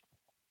else.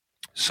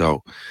 So,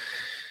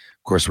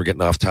 of course, we're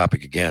getting off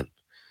topic again.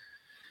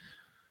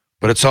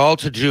 But it's all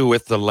to do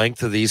with the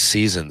length of these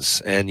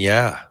seasons. And,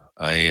 yeah,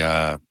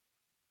 to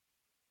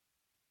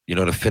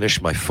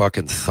finish my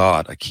fucking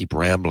thought, I keep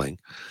rambling.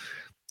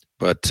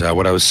 But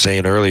what I was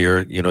saying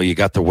earlier, you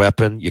got the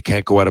weapon. You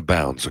can't go out of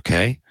bounds,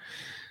 okay?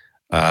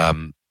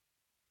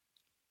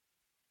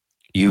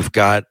 You've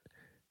got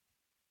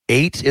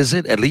 8, is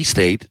it? At least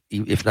 8,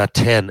 if not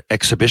 10,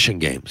 exhibition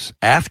games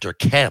after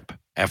camp.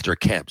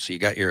 So you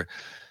got your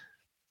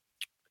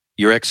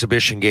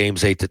exhibition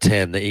games 8 to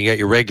 10. Then you got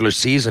your regular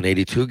season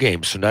 82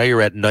 games. So now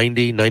you're at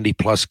 90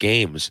 plus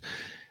games.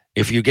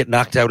 If you get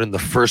knocked out in the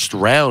first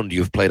round,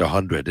 you've played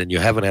 100 and you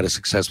haven't had a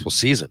successful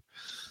season.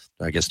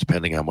 I guess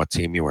depending on what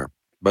team you are.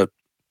 But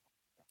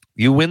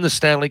you win the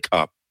Stanley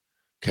Cup,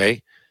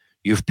 okay?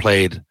 You've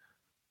played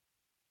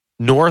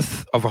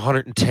north of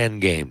 110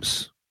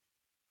 games,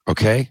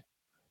 okay?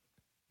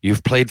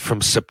 You've played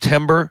from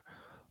September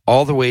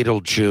all the way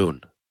till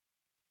June.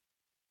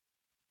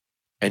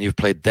 And you've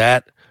played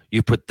that.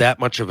 You put that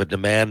much of a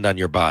demand on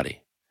your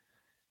body.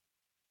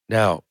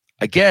 Now,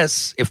 I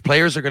guess if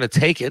players are going to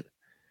take it,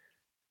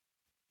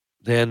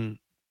 then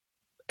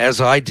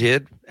as I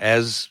did,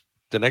 as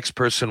the next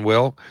person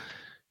will,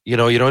 you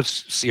don't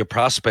see a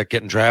prospect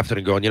getting drafted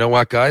and going, you know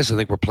what, guys, I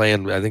think we're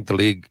playing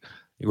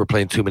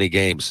too many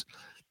games.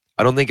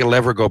 I don't think it'll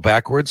ever go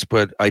backwards,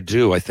 but I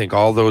do. I think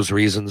all those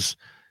reasons,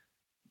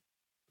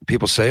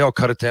 people say, oh,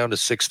 cut it down to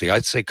 60.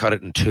 I'd say cut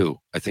it in 2.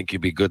 I think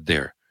you'd be good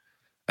there.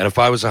 And if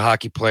I was a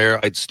hockey player,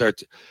 I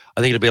think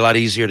it'd be a lot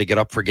easier to get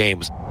up for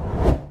games.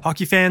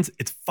 Hockey fans,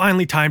 it's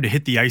finally time to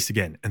hit the ice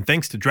again. And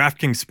thanks to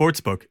DraftKings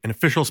Sportsbook, an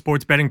official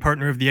sports betting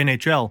partner of the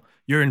NHL,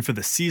 you're in for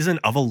the season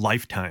of a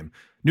lifetime.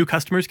 New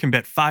customers can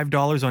bet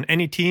 $5 on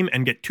any team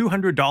and get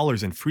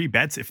 $200 in free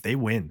bets if they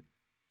win.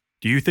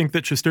 Do you think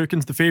that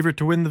Shesterkin's the favorite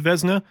to win the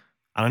Vezina?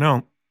 I don't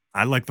know.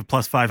 I like the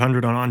plus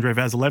 500 on Andrei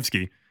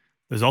Vasilevsky.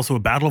 There's also a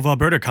Battle of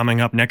Alberta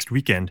coming up next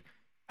weekend.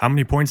 How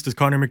many points does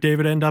Connor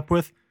McDavid end up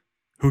with?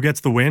 Who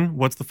gets the win?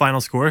 What's the final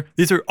score?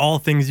 These are all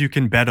things you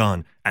can bet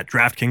on at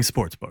DraftKings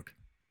Sportsbook.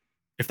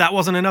 If that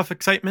wasn't enough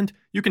excitement,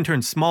 you can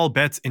turn small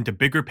bets into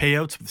bigger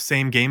payouts with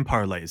same-game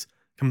parlays.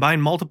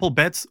 Combine multiple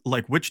bets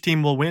like which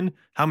team will win,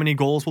 how many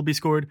goals will be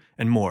scored,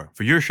 and more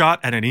for your shot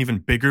at an even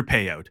bigger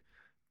payout.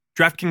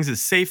 DraftKings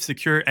is safe,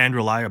 secure, and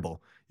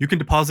reliable. You can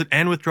deposit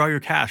and withdraw your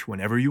cash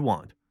whenever you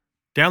want.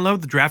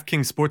 Download the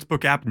DraftKings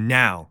Sportsbook app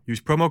now.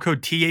 Use promo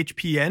code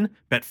THPN,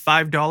 bet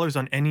 $5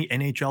 on any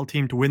NHL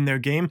team to win their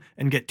game,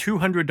 and get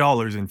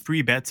 $200 in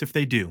free bets if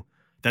they do.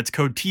 That's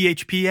code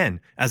THPN,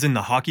 as in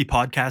the Hockey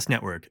Podcast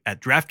Network, at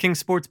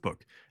DraftKings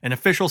Sportsbook, an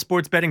official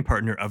sports betting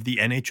partner of the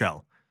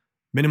NHL.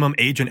 Minimum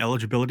age and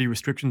eligibility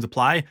restrictions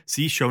apply.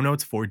 See show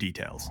notes for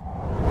details.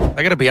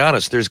 I got to be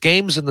honest, there's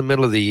games in the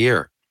middle of the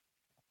year.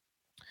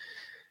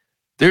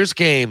 There's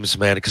games,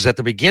 man, because at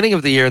the beginning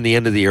of the year and the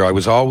end of the year, I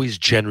was always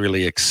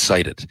generally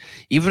excited.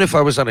 Even if I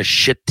was on a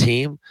shit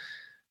team,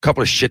 a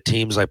couple of shit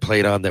teams I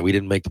played on that we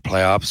didn't make the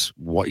playoffs,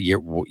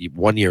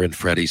 1 year in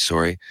Freddie,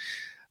 sorry.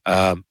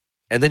 And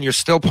then you're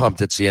still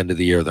pumped at the end of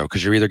the year, though,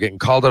 because you're either getting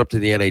called up to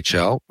the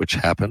NHL, which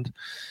happened,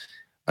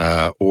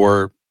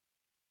 or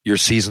your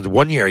season's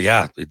 1 year,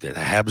 the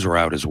Habs were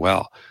out as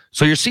well.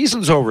 So your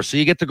season's over, so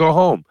you get to go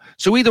home.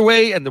 So either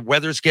way, and the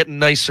weather's getting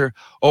nicer.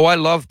 Oh, I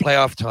love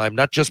playoff time,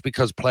 not just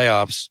because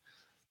playoffs,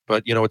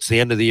 but, it's the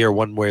end of the year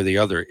one way or the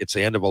other. It's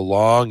the end of a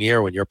long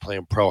year when you're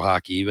playing pro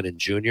hockey, even in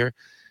junior.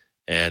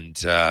 And,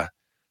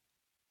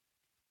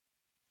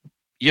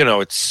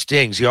 it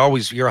stings.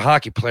 You're a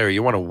hockey player.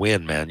 You want to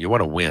win, man. You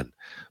want to win.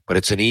 But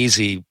it's at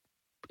the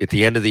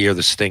end of the year,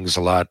 the sting's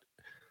a lot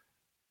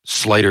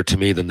slighter to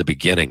me than the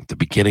beginning. The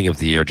beginning of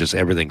the year, just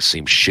everything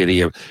seems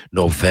shitty.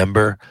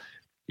 November,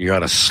 you're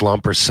on a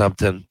slump or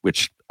something,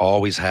 which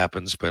always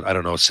happens. But I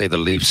don't know, say the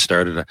Leafs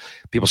started.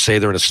 People say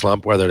they're in a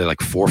slump, whether they're like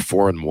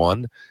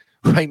 4-4-1,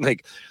 right?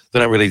 Like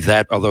they're not really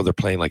that, although they're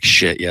playing like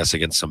shit, yes,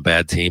 against some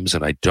bad teams.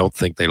 And I don't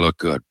think they look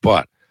good,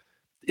 but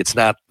it's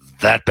not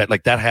that bad.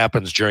 Like that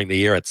happens during the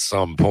year at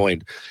some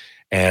point.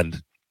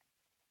 And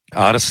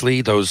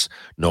honestly, those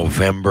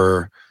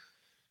November,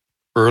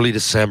 early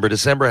December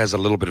has a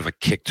little bit of a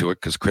kick to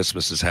it because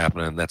Christmas is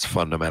happening, and that's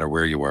fun no matter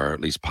where you are,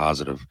 at least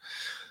positive.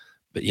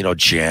 But,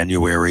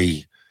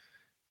 January,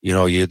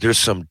 there's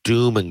some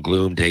doom and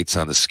gloom dates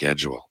on the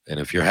schedule. And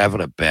if you're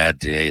having a bad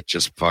day, it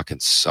just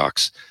fucking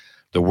sucks.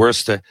 The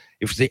worst,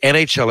 if the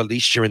NHL, at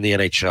least you're in the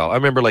NHL. I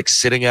remember like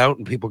sitting out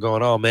and people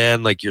going, oh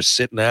man, like you're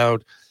sitting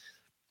out,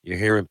 you're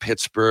here in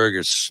Pittsburgh,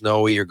 it's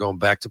snowy, you're going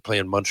back to play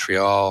in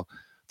Montreal.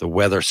 The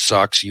weather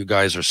sucks. You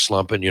guys are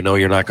slumping.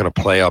 You're not going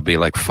to play. I'll be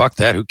like, fuck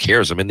that. Who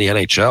cares? I'm in the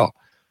NHL.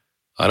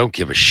 I don't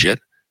give a shit.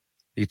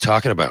 What are you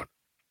talking about?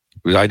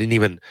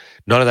 None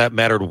of that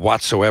mattered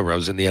whatsoever. I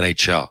was in the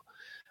NHL.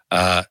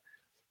 The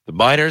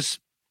minors,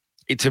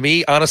 to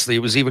me, honestly,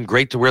 it was even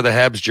great to wear the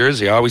Habs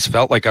jersey. I always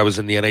felt like I was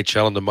in the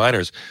NHL and the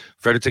minors.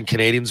 Fredericton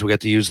Canadians, we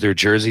got to use their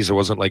jerseys. It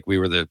wasn't like we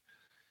were the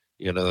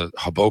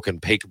Hoboken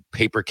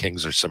Paper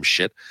Kings or some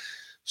shit.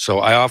 So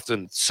I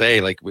often say,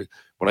 like,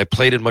 when I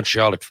played in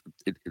Montreal,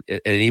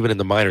 and even in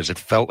the minors, it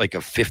felt like a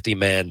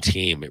 50-man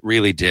team. It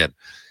really did.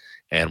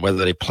 And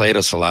whether they played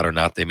us a lot or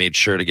not, they made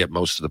sure to get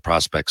most of the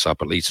prospects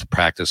up, at least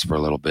practice for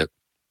a little bit,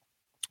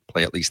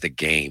 play at least a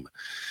game.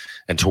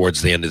 And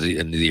towards the end of the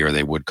year,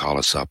 they would call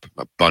us up,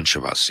 a bunch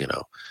of us,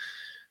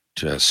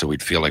 so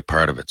we'd feel like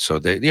part of it. So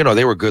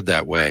they were good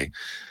that way.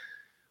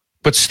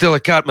 But still,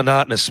 it got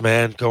monotonous,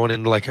 man. Going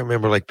into, like, I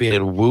remember, like, being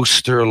in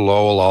Worcester,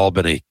 Lowell,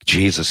 Albany.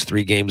 Jesus,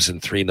 3 games in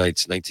 3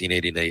 nights,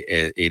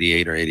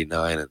 1988 or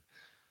 89. And,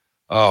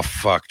 oh,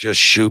 fuck, just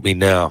shoot me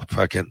now.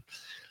 Fucking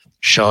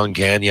Sean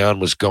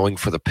Gagnon was going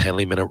for the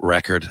penalty minute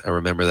record. I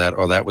remember that.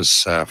 Oh, that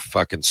was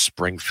fucking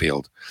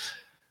Springfield.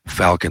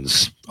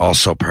 Falcons,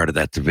 also part of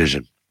that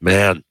division.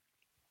 Man.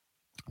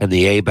 And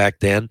the A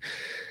back then,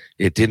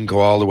 it didn't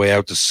go all the way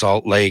out to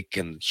Salt Lake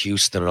and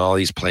Houston and all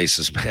these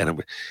places, man.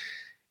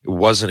 It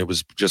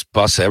was just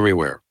bus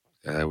everywhere.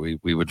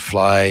 We would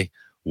fly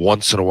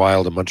once in a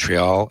while to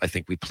Montreal. I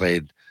think we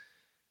played,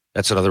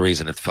 that's another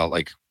reason it felt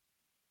like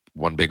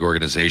one big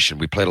organization.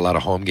 We played a lot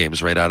of home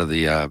games right out of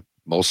the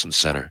Molson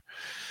Center.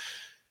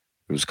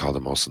 It was called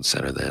the Molson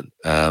Center then.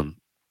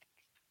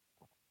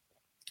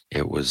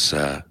 It was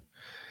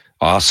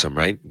awesome,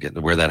 right? Getting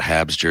to wear that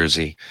Habs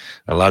jersey.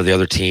 A lot of the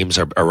other teams,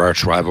 our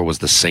arch rival was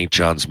the St.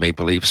 John's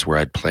Maple Leafs, where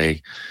I'd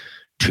play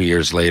 2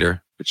 years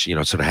later. Which,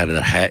 sort of had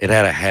a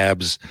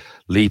Habs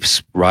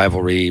Leafs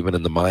rivalry even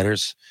in the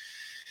minors.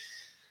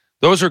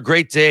 Those were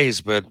great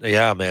days, but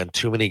yeah, man,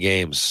 too many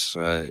games.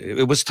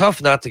 It was tough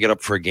not to get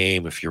up for a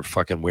game if you're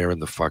fucking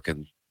wearing the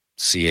fucking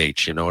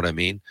CH, you know what I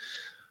mean?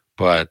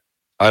 But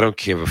I don't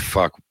give a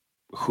fuck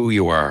who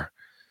you are.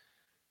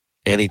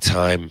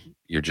 Anytime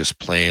you're just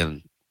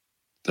playing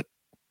the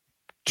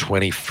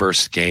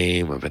 21st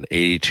game of an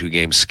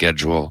 82-game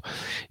schedule.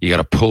 You got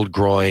a pulled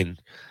groin,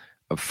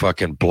 a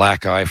fucking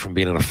black eye from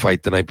being in a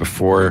fight the night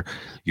before.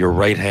 Your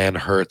right hand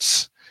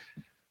hurts.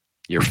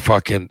 You're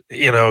fucking,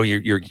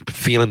 you're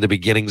feeling the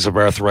beginnings of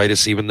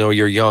arthritis, even though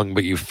you're young,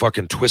 but you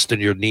fucking twisted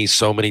your knee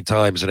so many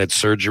times and had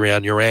surgery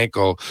on your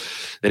ankle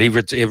that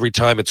every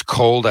time it's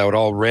cold out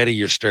already,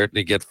 you're starting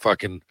to get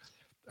fucking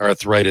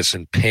arthritis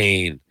and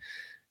pain.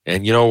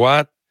 And you know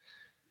what?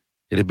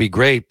 It'd be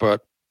great,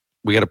 but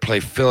we got to play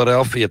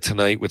Philadelphia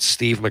tonight with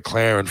Steve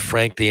McLaren,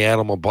 Frank the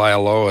Animal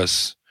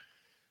Bialowas,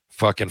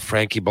 fucking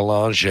Frankie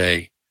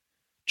Belanger,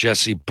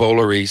 Jesse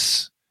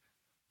Boleris,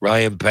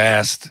 Ryan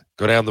Bast.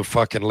 Go down the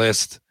fucking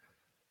list.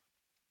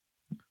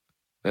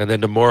 And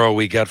then tomorrow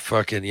we got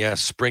fucking,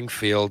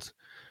 Springfield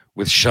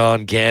with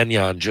Sean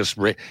Gagnon.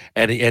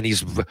 And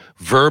he's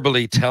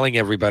verbally telling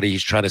everybody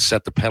he's trying to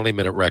set the penalty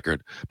minute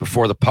record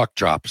before the puck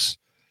drops.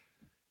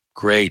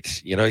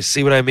 Great. You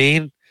see what I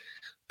mean?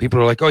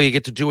 People are like, oh, you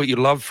get to do what you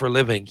love for a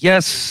living.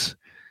 Yes,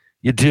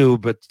 you do.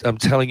 But I'm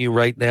telling you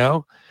right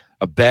now,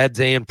 a bad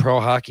day in pro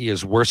hockey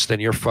is worse than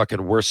your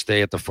fucking worst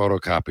day at the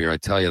photocopier. I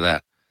tell you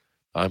that.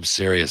 I'm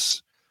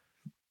serious.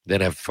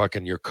 Then have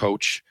fucking your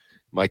coach,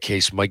 in my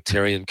case, Mike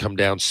Therrien, come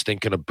down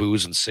stinking of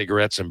booze and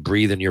cigarettes and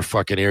breathe in your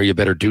fucking ear. You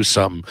better do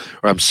something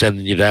or I'm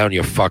sending you down,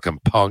 you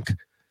fucking punk.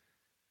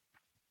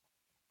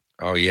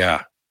 Oh,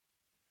 yeah.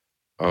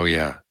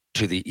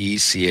 To the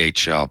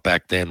ECHL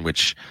back then,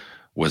 which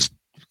was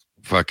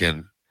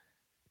fucking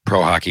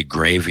pro hockey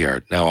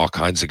graveyard. Now all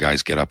kinds of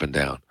guys get up and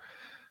down.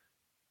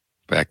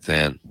 Back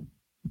then,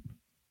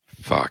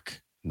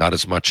 not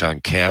as much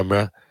on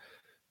camera,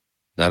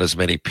 not as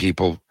many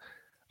people.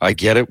 I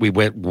get it. We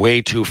went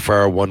way too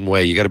far one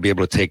way. You got to be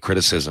able to take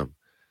criticism.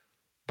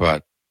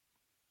 But,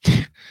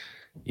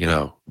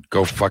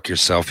 go fuck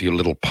yourself, you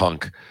little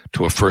punk,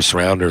 to a first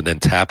rounder and then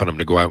tapping him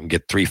to go out and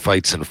get 3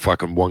 fights in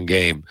fucking one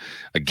game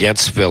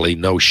against Philly.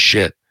 No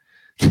shit.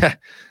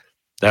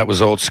 That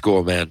was old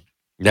school, man.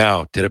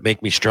 Now, did it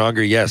make me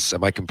stronger? Yes.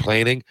 Am I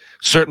complaining?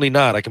 Certainly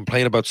not. I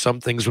complain about some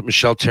things with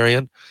Michel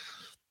Therrien,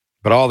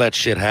 but all that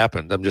shit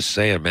happened. I'm just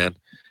saying, man.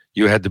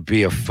 You had to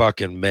be a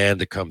fucking man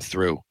to come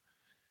through.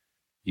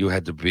 You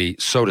had to be,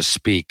 so to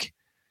speak,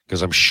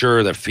 because I'm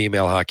sure that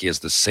female hockey is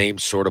the same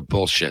sort of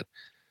bullshit.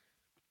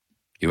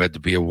 You had to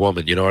be a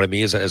woman, you know what I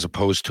mean, as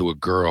opposed to a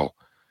girl.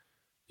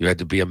 You had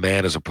to be a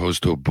man as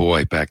opposed to a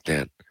boy back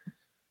then.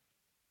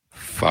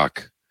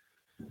 Fuck.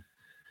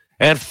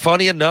 And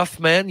funny enough,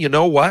 man, you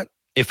know what?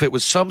 If it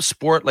was some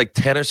sport like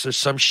tennis or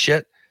some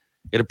shit,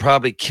 it'd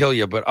probably kill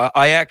you. But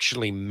I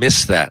actually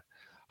miss that.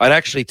 I'd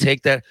actually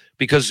take that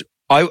because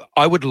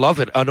I would love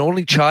it. An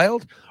only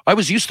child, I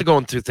was used to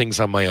going through things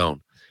on my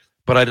own.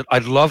 But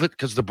I'd love it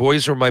because the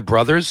boys were my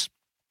brothers.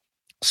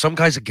 Some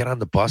guys would get on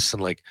the bus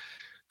and like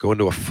go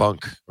into a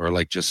funk or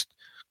like just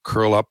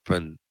curl up.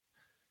 And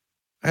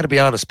I had to be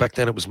honest, back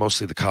then it was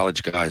mostly the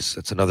college guys.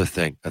 That's another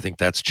thing. I think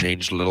that's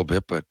changed a little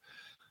bit, but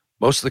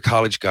most of the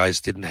college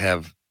guys didn't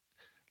have,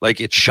 like,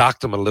 it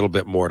shocked them a little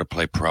bit more to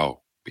play pro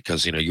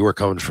because, you were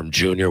coming from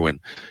junior when,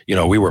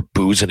 we were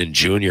boozing in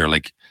junior.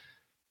 Like,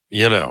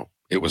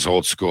 it was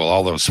old school.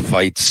 All those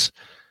fights,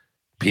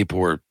 people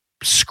were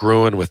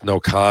screwing with no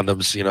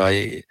condoms.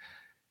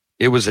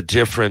 It was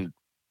different.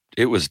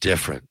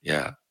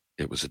 Yeah,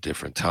 it was a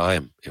different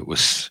time. It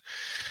was,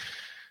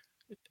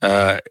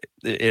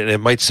 it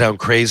might sound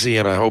crazy,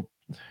 and I hope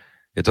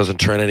it doesn't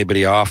turn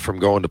anybody off from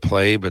going to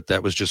play, but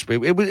that was just,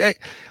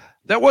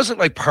 that wasn't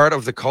like part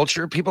of the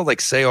culture. People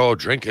like say, oh,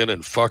 drinking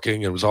and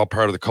fucking, it was all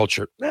part of the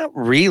culture. Not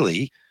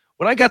really.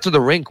 When I got to the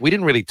rink, we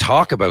didn't really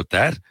talk about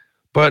that,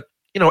 but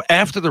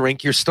after the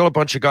rink, you're still a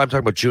bunch of guys. I'm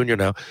talking about junior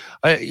now.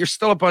 You're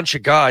still a bunch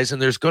of guys,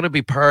 and there's going to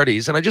be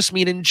parties. And I just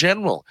mean in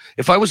general.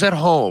 If I was at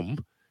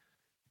home,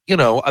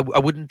 I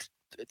wouldn't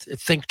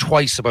think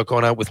twice about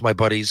going out with my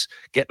buddies,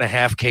 getting a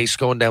half case,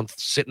 going down,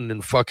 sitting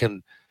in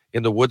fucking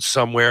in the woods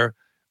somewhere.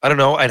 I don't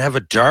know. I'd have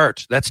a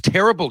dart. That's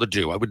terrible to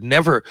do. I would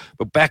never.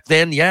 But back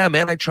then, yeah,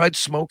 man, I tried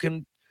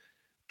smoking,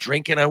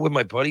 drinking out with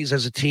my buddies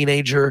as a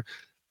teenager.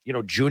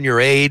 Junior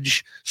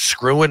age,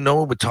 screwing. No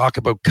one would talk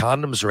about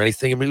condoms or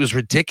anything. I mean, it was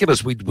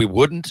ridiculous. We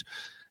wouldn't.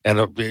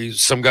 And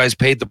some guys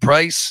paid the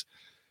price.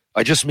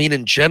 I just mean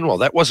in general,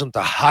 that wasn't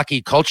the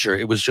hockey culture.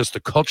 It was just the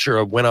culture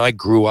of when I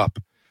grew up.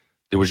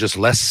 There was just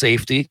less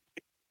safety.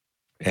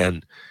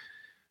 And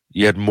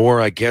you had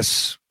more, I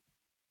guess,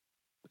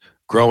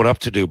 growing up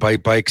to do by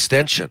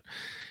extension.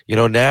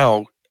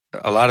 Now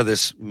a lot of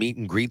this meet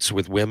and greets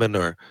with women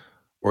or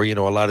a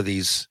lot of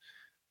these,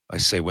 I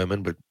say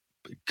women, but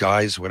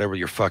guys, whatever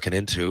you're fucking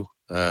into.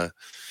 For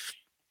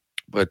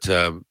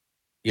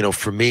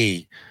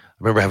me, I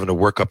remember having to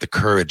work up the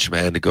courage,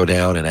 man, to go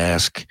down and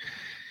ask.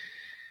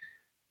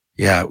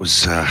 Yeah, it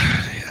was,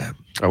 I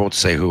won't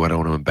say who, I don't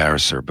want to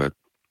embarrass her, but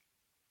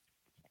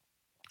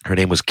her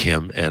name was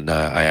Kim. And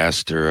I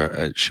asked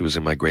her, she was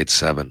in my grade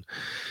 7.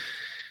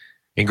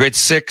 In grade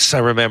 6, I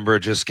remember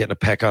just getting a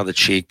peck on the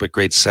cheek, but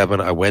grade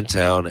 7, I went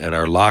down and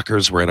our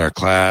lockers were in our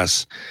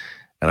class.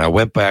 And I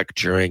went back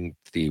during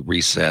the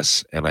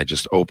recess and I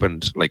just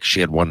opened, like she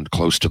had one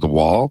close to the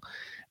wall,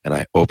 And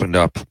I opened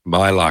up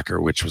my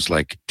locker, which was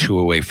like 2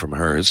 away from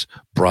hers.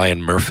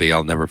 Brian Murphy,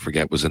 I'll never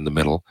forget, was in the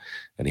middle,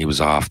 and he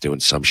was off doing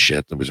some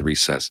shit. There was a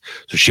recess.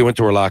 So she went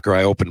to her locker.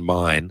 I opened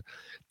mine,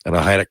 and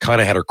I kind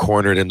of had her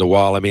cornered in the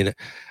wall. I mean,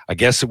 I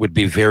guess it would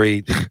be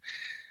very,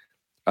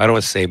 I don't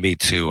want to say me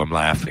too. I'm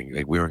laughing.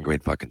 Like, we were in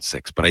grade fucking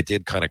 6, but I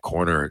did kind of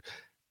corner her.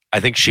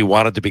 I think she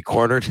wanted to be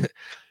cornered.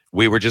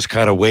 We were just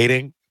kind of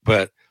waiting,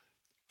 but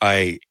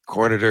I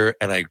cornered her,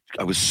 and I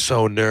was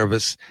so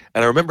nervous.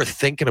 And I remember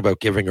thinking about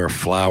giving her a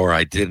flower.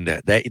 I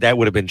didn't. That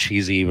would have been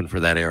cheesy even for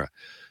that era.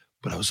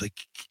 But I was like,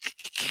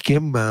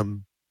 Kim,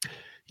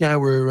 yeah,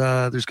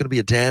 there's going to be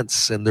a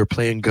dance, and they're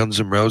playing Guns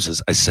N'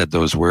 Roses. I said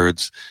those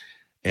words,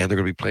 and they're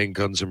going to be playing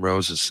Guns N'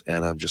 Roses,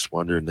 and I'm just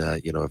wondering,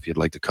 if you'd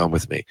like to come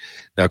with me.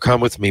 Now,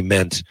 come with me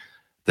meant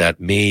that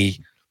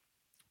me,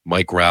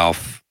 Mike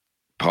Ralph,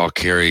 Paul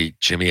Carey,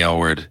 Jimmy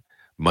Elward,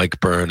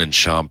 Mike Byrne, and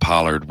Sean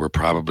Pollard were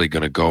probably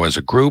going to go as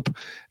a group,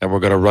 and we're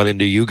going to run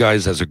into you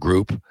guys as a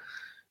group,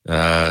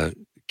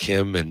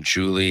 Kim and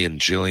Julie and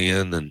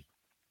Jillian and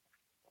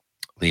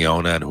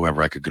Leona and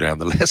whoever I could go down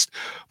the list.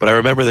 But I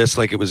remember this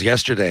like it was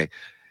yesterday,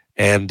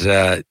 and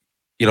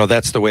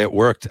that's the way it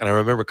worked. And I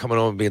remember coming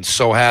home and being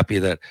so happy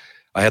that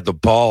I had the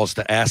balls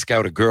to ask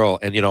out a girl,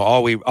 and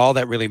all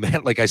that really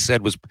meant, like I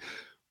said, was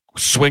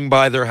swing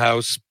by their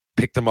house,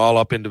 pick them all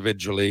up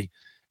individually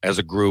as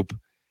a group,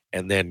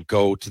 and then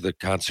go to the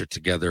concert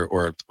together,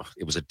 or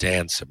it was a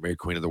dance at Mary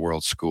Queen of the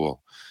World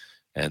School,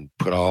 and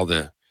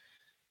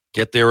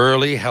get there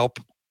early, help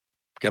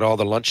get all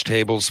the lunch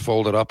tables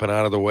folded up and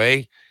out of the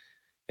way.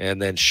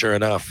 And then sure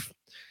enough,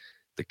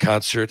 the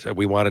concert,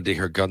 we wanted to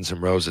hear Guns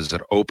N' Roses.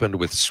 It opened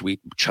with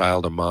Sweet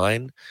Child of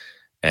Mine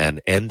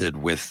and ended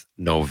with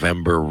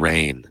November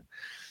Rain.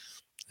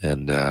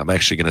 And I'm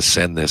actually going to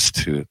send this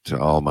to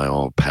all my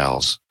old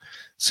pals,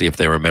 see if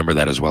they remember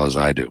that as well as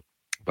I do.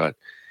 But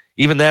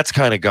even that's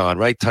kind of gone,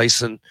 right?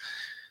 Tyson,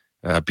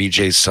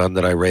 BJ's son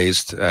that I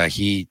raised, I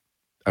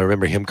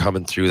remember him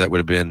coming through. That would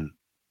have been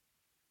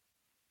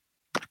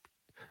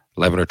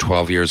 11 or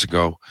 12 years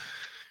ago.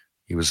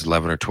 He was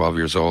 11 or 12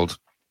 years old.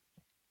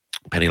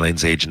 Penny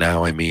Lane's age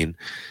now, I mean.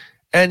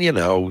 And,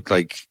 there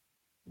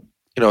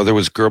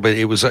was girl, but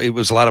it was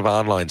a lot of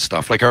online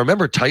stuff. Like I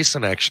remember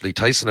Tyson and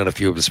a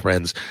few of his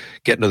friends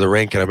getting to the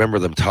rink, and I remember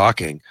them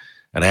talking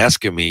and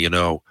asking me,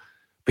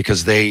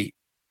 because they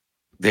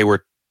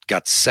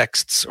got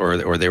sexts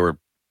or they were,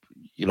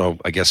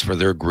 I guess for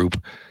their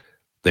group,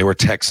 they were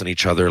texting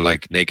each other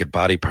like naked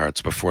body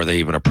parts before they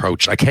even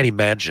approached. I can't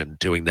imagine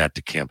doing that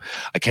to Kim.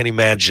 I can't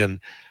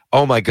imagine.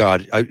 Oh my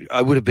God.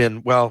 I would have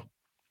been, well,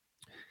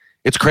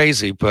 it's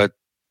crazy, but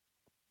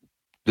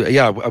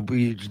yeah,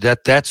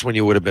 that's when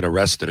you would have been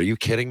arrested. Are you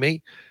kidding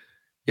me?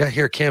 Yeah.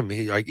 Here, Kim,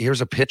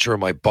 here's a picture of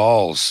my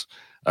balls.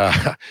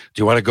 Do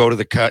you want to go to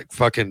the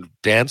fucking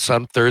dance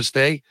on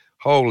Thursday?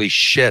 Holy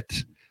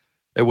shit.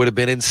 It would have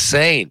been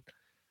insane.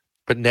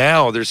 But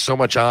now there's so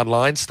much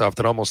online stuff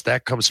that almost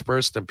that comes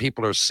first, and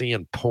people are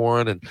seeing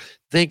porn. And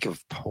think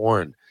of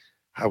porn,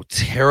 how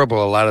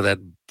terrible a lot of that,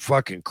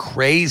 fucking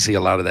crazy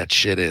a lot of that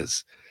shit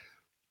is.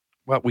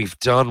 What we've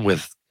done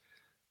with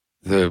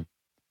the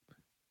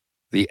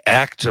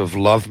act of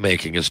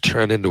lovemaking has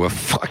turned into a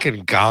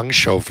fucking gong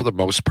show for the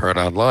most part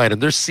online.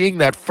 And they're seeing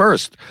that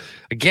first.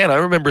 Again, I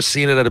remember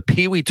seeing it at a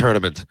Pee-wee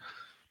tournament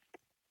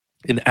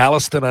in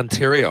Alliston,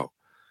 Ontario.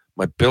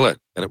 My billet,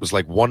 and it was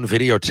like one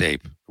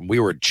videotape, and we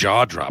were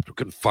jaw dropped. We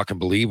couldn't fucking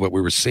believe what we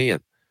were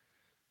seeing.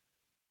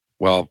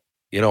 Well,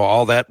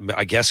 all that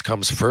I guess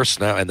comes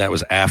first now, and that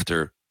was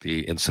after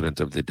the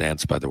incident of the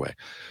dance, by the way.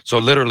 So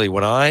literally,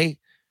 when I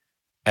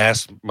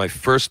asked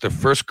the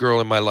first girl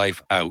in my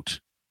life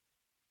out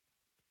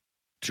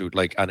to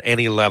like on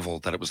any level,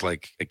 that it was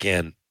like,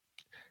 again,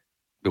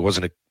 it was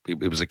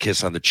a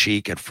kiss on the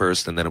cheek at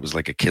first, and then it was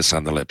like a kiss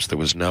on the lips. There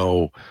was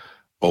no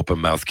open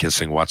mouth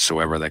kissing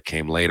whatsoever. That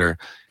came later.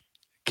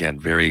 Again,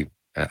 very,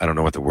 I don't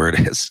know what the word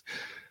is.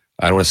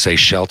 I don't want to say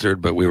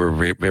sheltered, but we were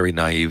very, very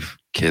naive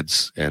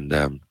kids.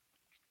 And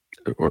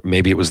or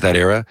maybe it was that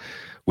era.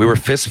 We were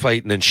fist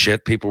fighting and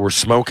shit. People were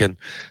smoking.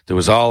 There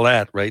was all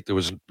that, right? There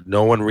was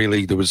no one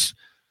really, there was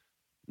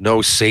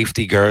no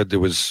safety guard.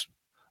 There was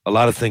a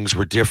lot of things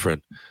were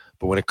different.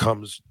 But when it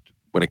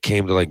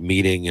came to like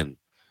meeting and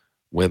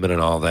women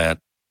and all that,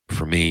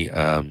 for me,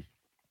 it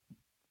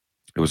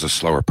was a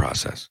slower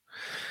process.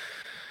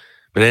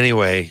 But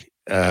anyway,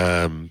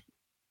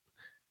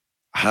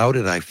 how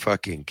did I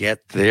fucking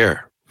get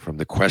there from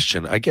the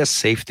question? I guess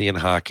safety in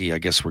hockey, I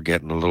guess we're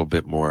getting a little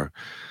bit more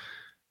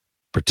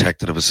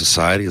protected of a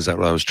society. Is that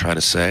what I was trying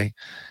to say?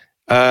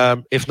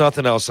 If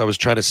nothing else, I was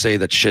trying to say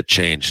that shit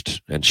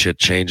changed, and shit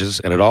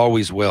changes, and it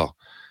always will.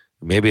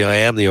 Maybe I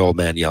am the old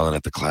man yelling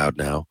at the cloud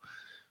now,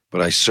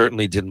 but I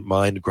certainly didn't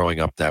mind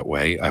growing up that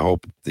way. I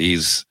hope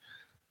these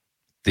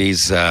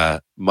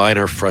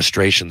minor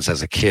frustrations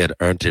as a kid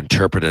aren't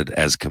interpreted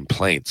as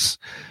complaints,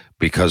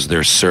 because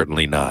they're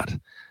certainly not.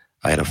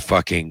 I had a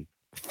fucking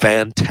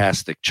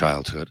fantastic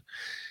childhood.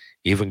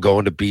 Even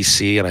going to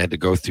BC, and I had to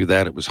go through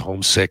that. It was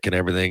homesick and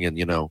everything, and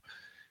it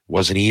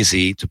wasn't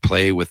easy to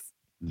play with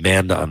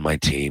men on my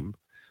team.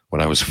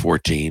 when I was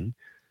 14.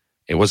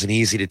 It wasn't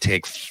easy to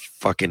take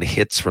fucking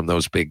hits from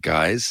those big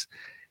guys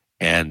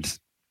and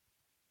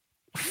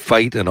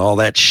fight and all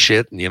that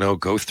shit and, you know,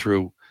 go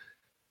through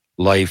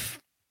life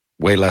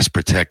way less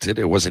protected.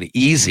 It wasn't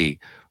easy,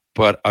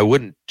 but I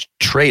wouldn't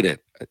trade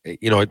it.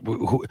 You know,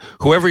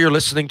 whoever you're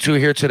listening to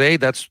here today,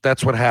 that's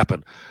what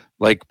happened.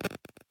 Like,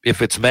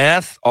 if it's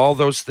math, all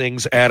those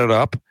things added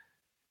up.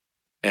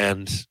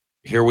 And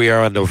here we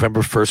are on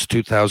November 1st,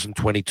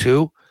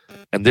 2022,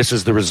 and this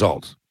is the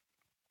result.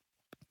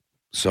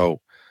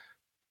 So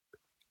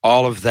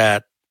all of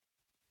that,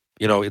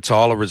 you know, it's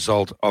all a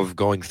result of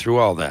going through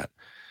all that.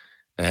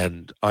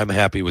 And I'm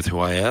happy with who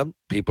I am.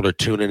 People are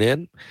tuning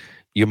in.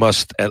 You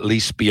must at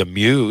least be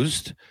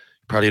amused.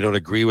 Probably don't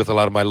agree with a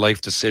lot of my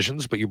life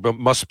decisions, but you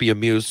must be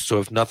amused. So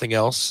if nothing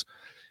else,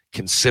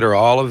 consider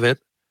all of it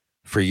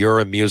for your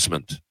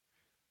amusement.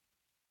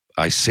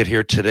 I sit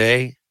here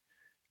today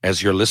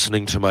as you're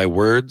listening to my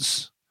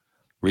words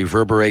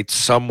reverberate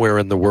somewhere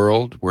in the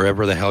world,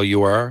 wherever the hell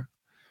you are.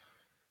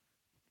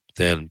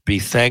 Then be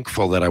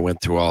thankful that I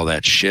went through all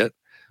that shit.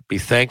 Be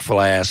thankful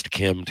I asked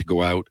Kim to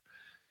go out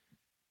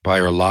by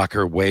her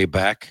locker way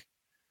back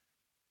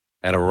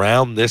at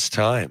around this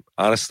time.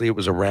 Honestly, it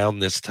was around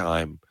this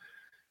time.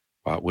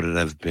 What would it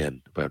have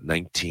been? About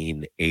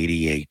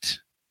 1988.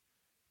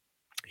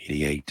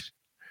 88.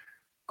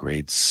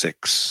 Grade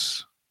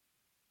 6.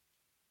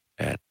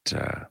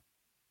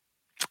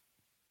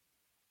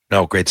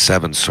 Grade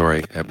 7,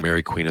 sorry, at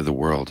Mary Queen of the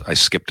World. I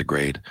skipped a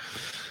grade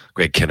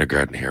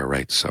kindergarten here,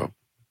 right? So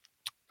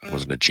I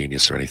wasn't a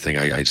genius or anything.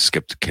 I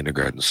skipped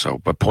kindergarten. So,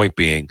 but point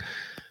being,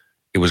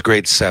 it was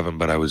grade 7,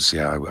 but I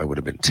would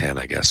have been 10,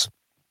 I guess.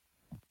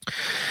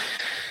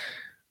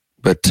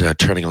 But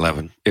turning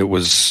 11, it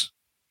was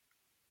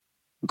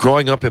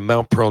growing up in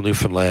Mount Pearl,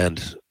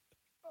 Newfoundland.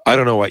 I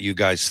don't know what you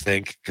guys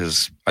think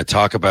because I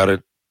talk about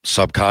it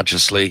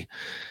subconsciously.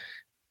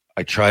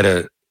 I try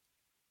to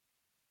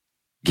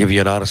give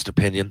you an honest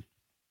opinion.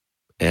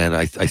 And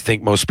I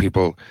think most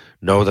people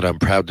know that I'm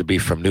proud to be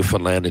from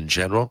Newfoundland in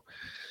general.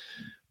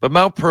 But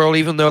Mount Pearl,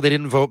 even though they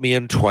didn't vote me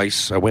in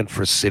twice, I went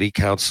for city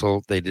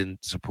council. They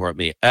didn't support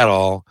me at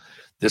all.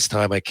 This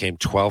time I came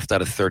 12th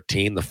out of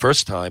 13. The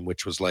first time,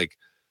 which was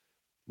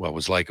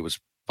it was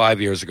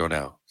 5 years ago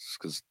now.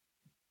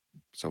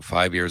 So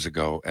 5 years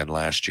ago and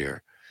last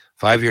year.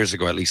 5 years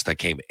ago, at least I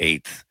came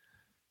 8th.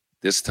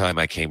 This time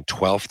I came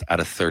 12th out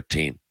of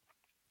 13.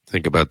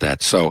 Think about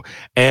that. So,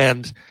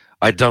 and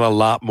I'd done a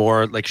lot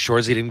more. Like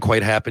Shoresy didn't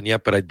quite happen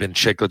yet, but I'd been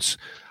Chicklets.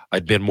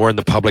 I'd been more in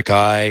the public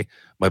eye.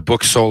 My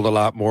book sold a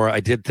lot more.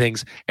 I did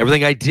things.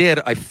 Everything I did,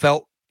 I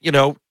felt, you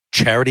know,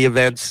 charity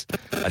events.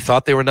 I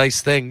thought they were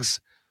nice things,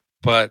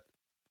 but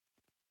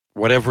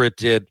whatever it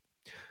did,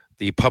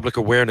 the public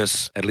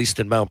awareness, at least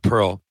in Mount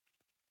Pearl,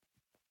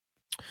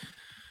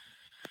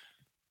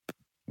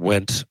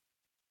 went,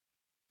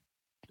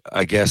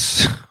 I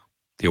guess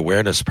the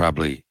awareness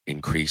probably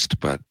increased,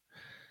 but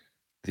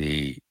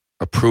the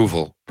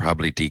approval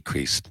probably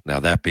decreased. Now,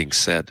 that being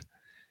said,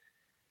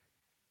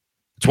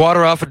 it's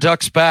water off a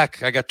duck's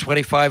back. I got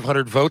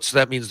 2,500 votes. So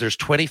that means there's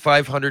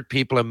 2,500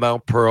 people in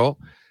Mount Pearl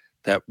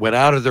that went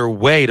out of their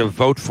way to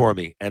vote for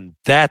me. And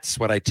that's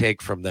what I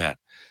take from that.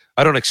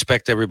 I don't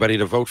expect everybody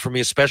to vote for me,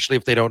 especially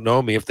if they don't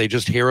know me, if they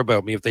just hear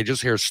about me, if they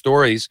just hear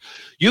stories.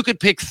 You could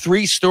pick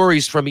 3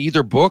 stories from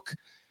either book,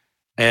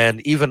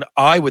 and even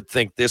I would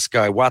think this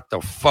guy, what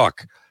the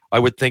fuck? I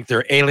would think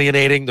they're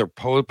alienating, they're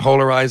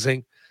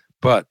polarizing.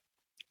 But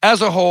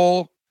as a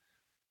whole,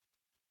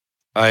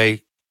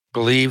 I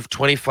believe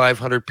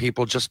 2,500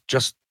 people,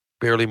 just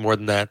barely more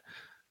than that,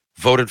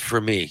 voted for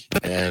me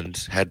and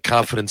had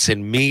confidence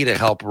in me to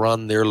help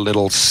run their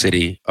little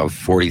city of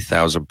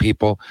 40,000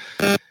 people.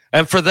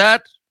 And for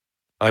that,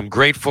 I'm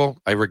grateful.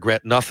 I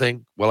regret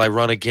nothing. Will I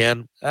run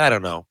again? I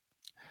don't know.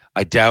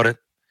 I doubt it.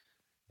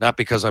 Not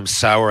because I'm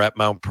sour at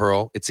Mount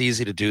Pearl. It's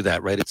easy to do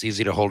that, right? It's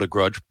easy to hold a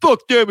grudge.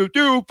 Fuck them if they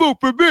don't vote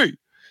for me.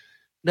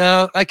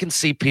 No, I can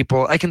see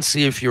people. I can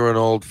see if you're an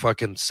old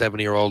fucking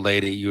 70-year-old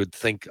lady, you would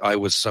think I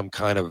was some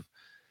kind of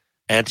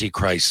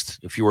antichrist.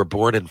 If you were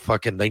born in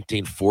fucking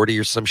 1940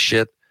 or some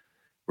shit,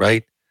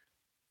 right?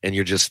 And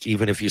you're just,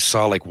 even if you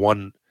saw like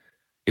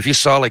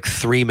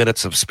 3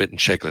 minutes of Spittin'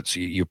 Chicklets,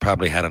 you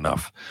probably had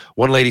enough.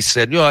 One lady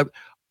said,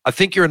 I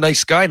think you're a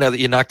nice guy now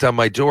that you knocked on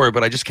my door,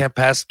 but I just can't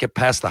get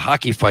past the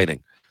hockey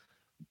fighting.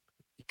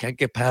 You can't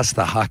get past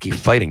the hockey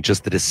fighting.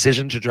 Just the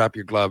decision to drop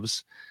your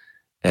gloves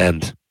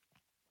and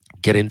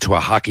get into a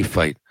hockey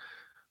fight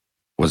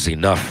was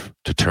enough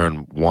to turn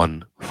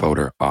one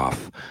voter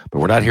off. But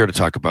we're not here to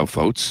talk about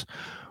votes.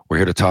 We're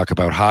here to talk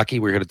about hockey.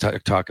 We're here to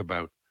talk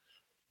about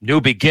new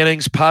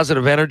beginnings,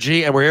 positive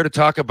energy, and we're here to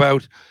talk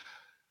about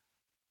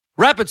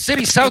Rapid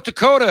City, South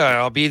Dakota.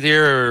 I'll be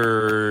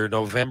there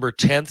November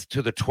 10th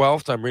to the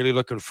 12th. I'm really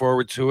looking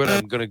forward to it.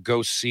 I'm going to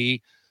go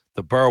see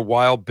the Bar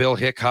Wild. Bill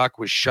Hickok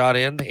was shot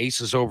in.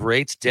 Aces over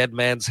eights, Dead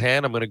Man's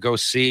Hand. I'm going to go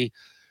see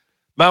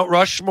Mount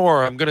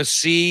Rushmore. I'm going to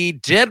see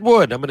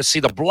Deadwood. I'm going to see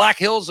the Black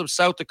Hills of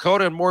South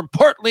Dakota. And more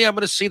importantly, I'm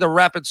going to see the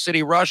Rapid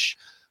City Rush.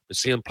 I'm going to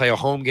see them play a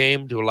home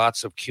game, do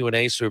lots of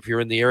Q&A. So if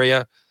you're in the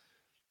area,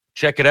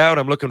 Check it out.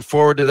 I'm looking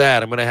forward to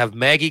that. I'm going to have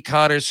Maggie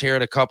Connors here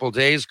in a couple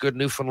days. Good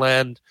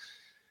Newfoundland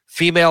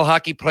female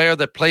hockey player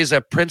that plays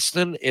at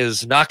Princeton,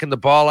 is knocking the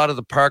ball out of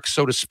the park,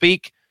 so to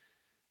speak.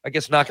 I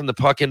guess knocking the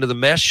puck into the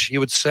mesh, you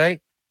would say.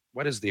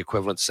 What is the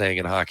equivalent saying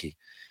in hockey?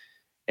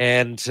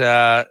 And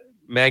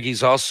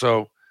Maggie's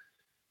also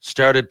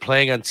started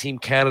playing on Team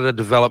Canada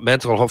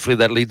Developmental. Hopefully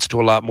that leads to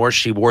a lot more.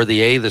 She wore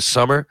the A this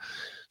summer,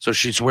 so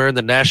she's wearing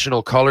the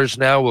national colors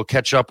now. We'll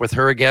catch up with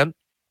her again.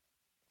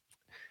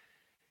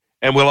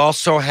 And we'll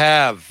also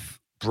have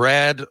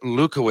Brad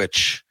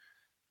Lukowich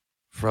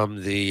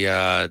from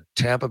the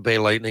Tampa Bay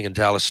Lightning and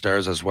Dallas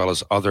Stars, as well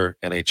as other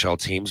NHL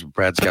teams.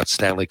 Brad's got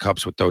Stanley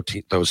Cups with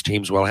those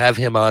teams. We'll have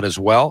him on as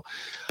well.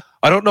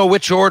 I don't know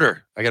which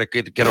order. I got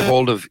to get a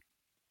hold of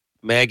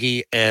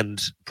Maggie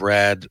and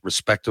Brad,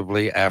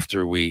 respectively,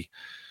 after we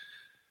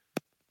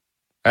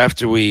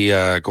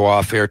go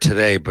off air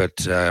today.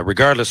 But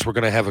regardless, we're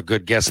going to have a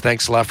good guest.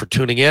 Thanks a lot for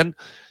tuning in.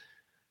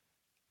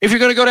 If you're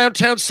going to go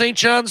downtown St.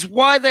 John's,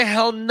 why the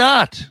hell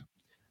not?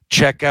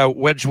 Check out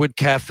Wedgwood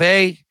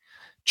Cafe.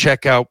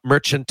 Check out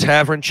Merchant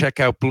Tavern. Check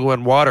out Blue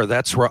and Water.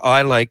 That's where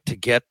I like to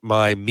get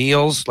my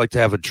meals, like to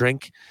have a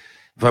drink.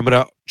 If I'm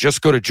going to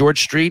just go to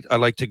George Street, I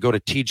like to go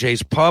to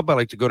TJ's Pub. I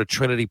like to go to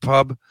Trinity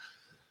Pub.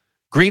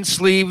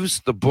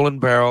 Greensleeves, the Bull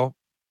and Barrel,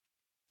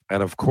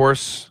 and of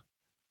course,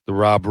 the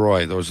Rob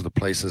Roy. Those are the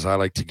places I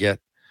like to get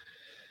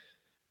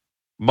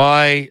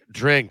my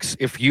drinks.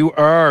 If you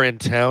are in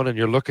town and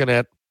you're looking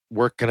at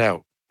working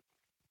out,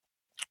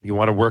 you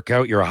want to work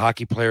out, you're a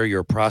hockey player,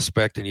 you're a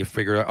prospect, and you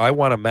figure, I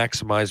want to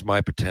maximize my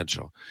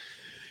potential.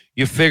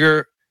 You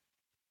figure,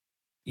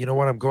 you know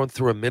what, I'm going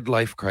through a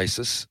midlife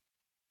crisis,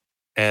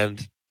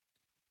 and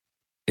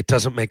it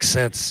doesn't make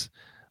sense.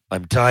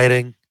 I'm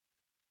dieting,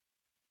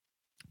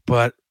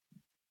 but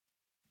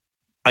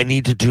I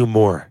need to do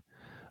more.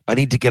 I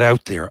need to get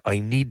out there. I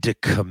need to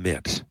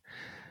commit.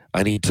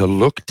 I need to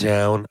look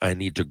down. I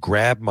need to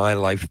grab my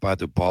life by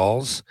the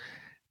balls,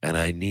 and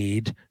I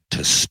need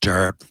to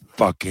start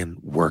fucking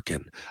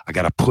working. I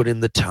got to put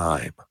in the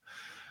time.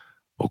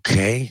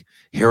 Okay?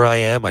 Here I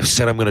am. I've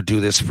said I'm going to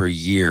do this for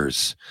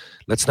years.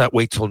 Let's not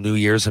wait till New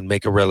Year's and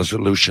make a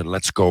resolution.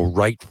 Let's go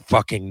right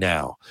fucking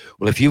now.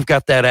 Well, if you've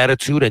got that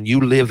attitude and you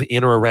live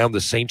in or around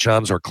the St.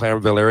 John's or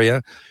Clarenville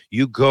area,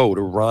 you go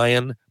to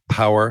Ryan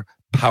Power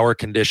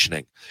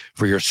Conditioning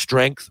for your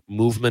strength,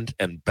 movement,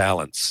 and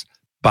balance.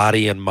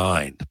 Body and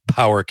mind.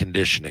 Power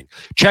Conditioning.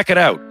 Check it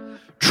out.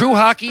 True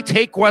hockey,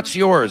 take what's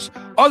yours.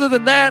 Other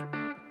than that,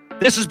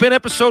 this has been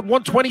episode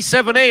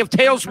 127A of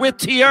Tales with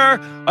TR.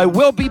 I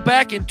will be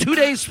back in 2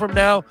 days from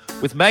now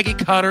with Maggie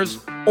Connors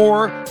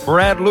or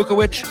Brad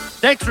Lukowich.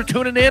 Thanks for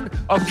tuning in.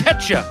 I'll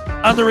catch you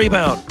on the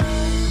rebound.